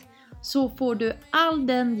 Direkt så får du all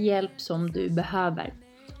den hjälp som du behöver.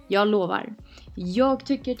 Jag lovar. Jag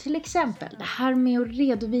tycker till exempel det här med att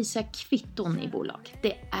redovisa kvitton i bolag.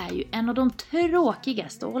 Det är ju en av de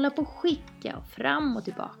tråkigaste att hålla på och skicka och fram och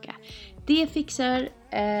tillbaka. Det fixar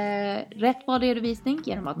rättvalredovisning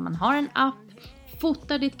genom att man har en app,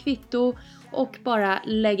 fotar ditt kvitto och bara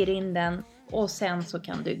lägger in den. Och sen så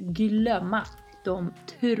kan du glömma de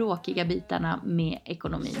tråkiga bitarna med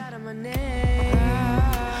ekonomin.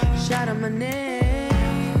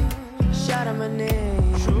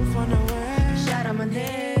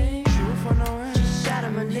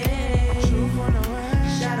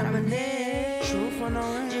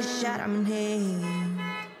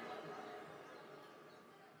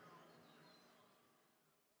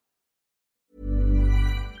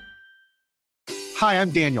 Hi,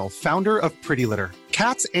 I'm Daniel, founder of Pretty Litter.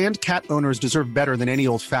 Cats and cat owners deserve better than any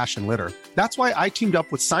old-fashioned litter. That's why I teamed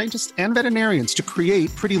up with scientists and veterinarians to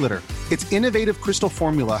create Pretty Litter. Its innovative crystal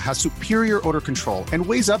formula has superior odor control and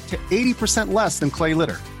weighs up to 80% less than clay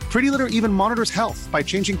litter. Pretty Litter even monitors health by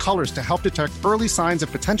changing colors to help detect early signs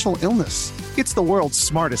of potential illness. It's the world's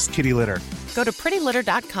smartest kitty litter. Go to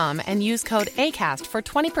prettylitter.com and use code ACAST for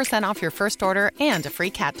 20% off your first order and a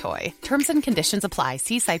free cat toy. Terms and conditions apply.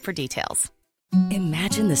 See site for details.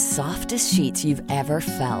 Imagine the softest sheets you've ever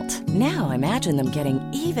felt. Now imagine them getting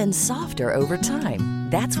even softer over time.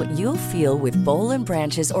 That's what you'll feel with Boll &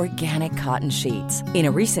 Branch's organic cotton sheets. In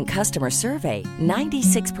a recent customer survey,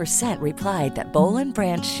 96% replied that Boll &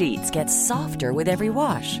 Branch sheets get softer with every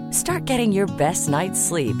wash. Start getting your best night's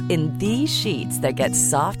sleep in these sheets that get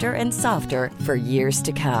softer and softer for years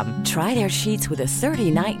to come. Try their sheets with a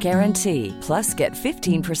 30-night guarantee. Plus, get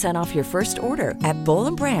 15% off your first order at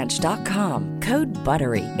bollandbranch.com. Code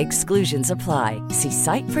BUTTERY. Exclusions apply. See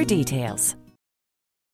site for details.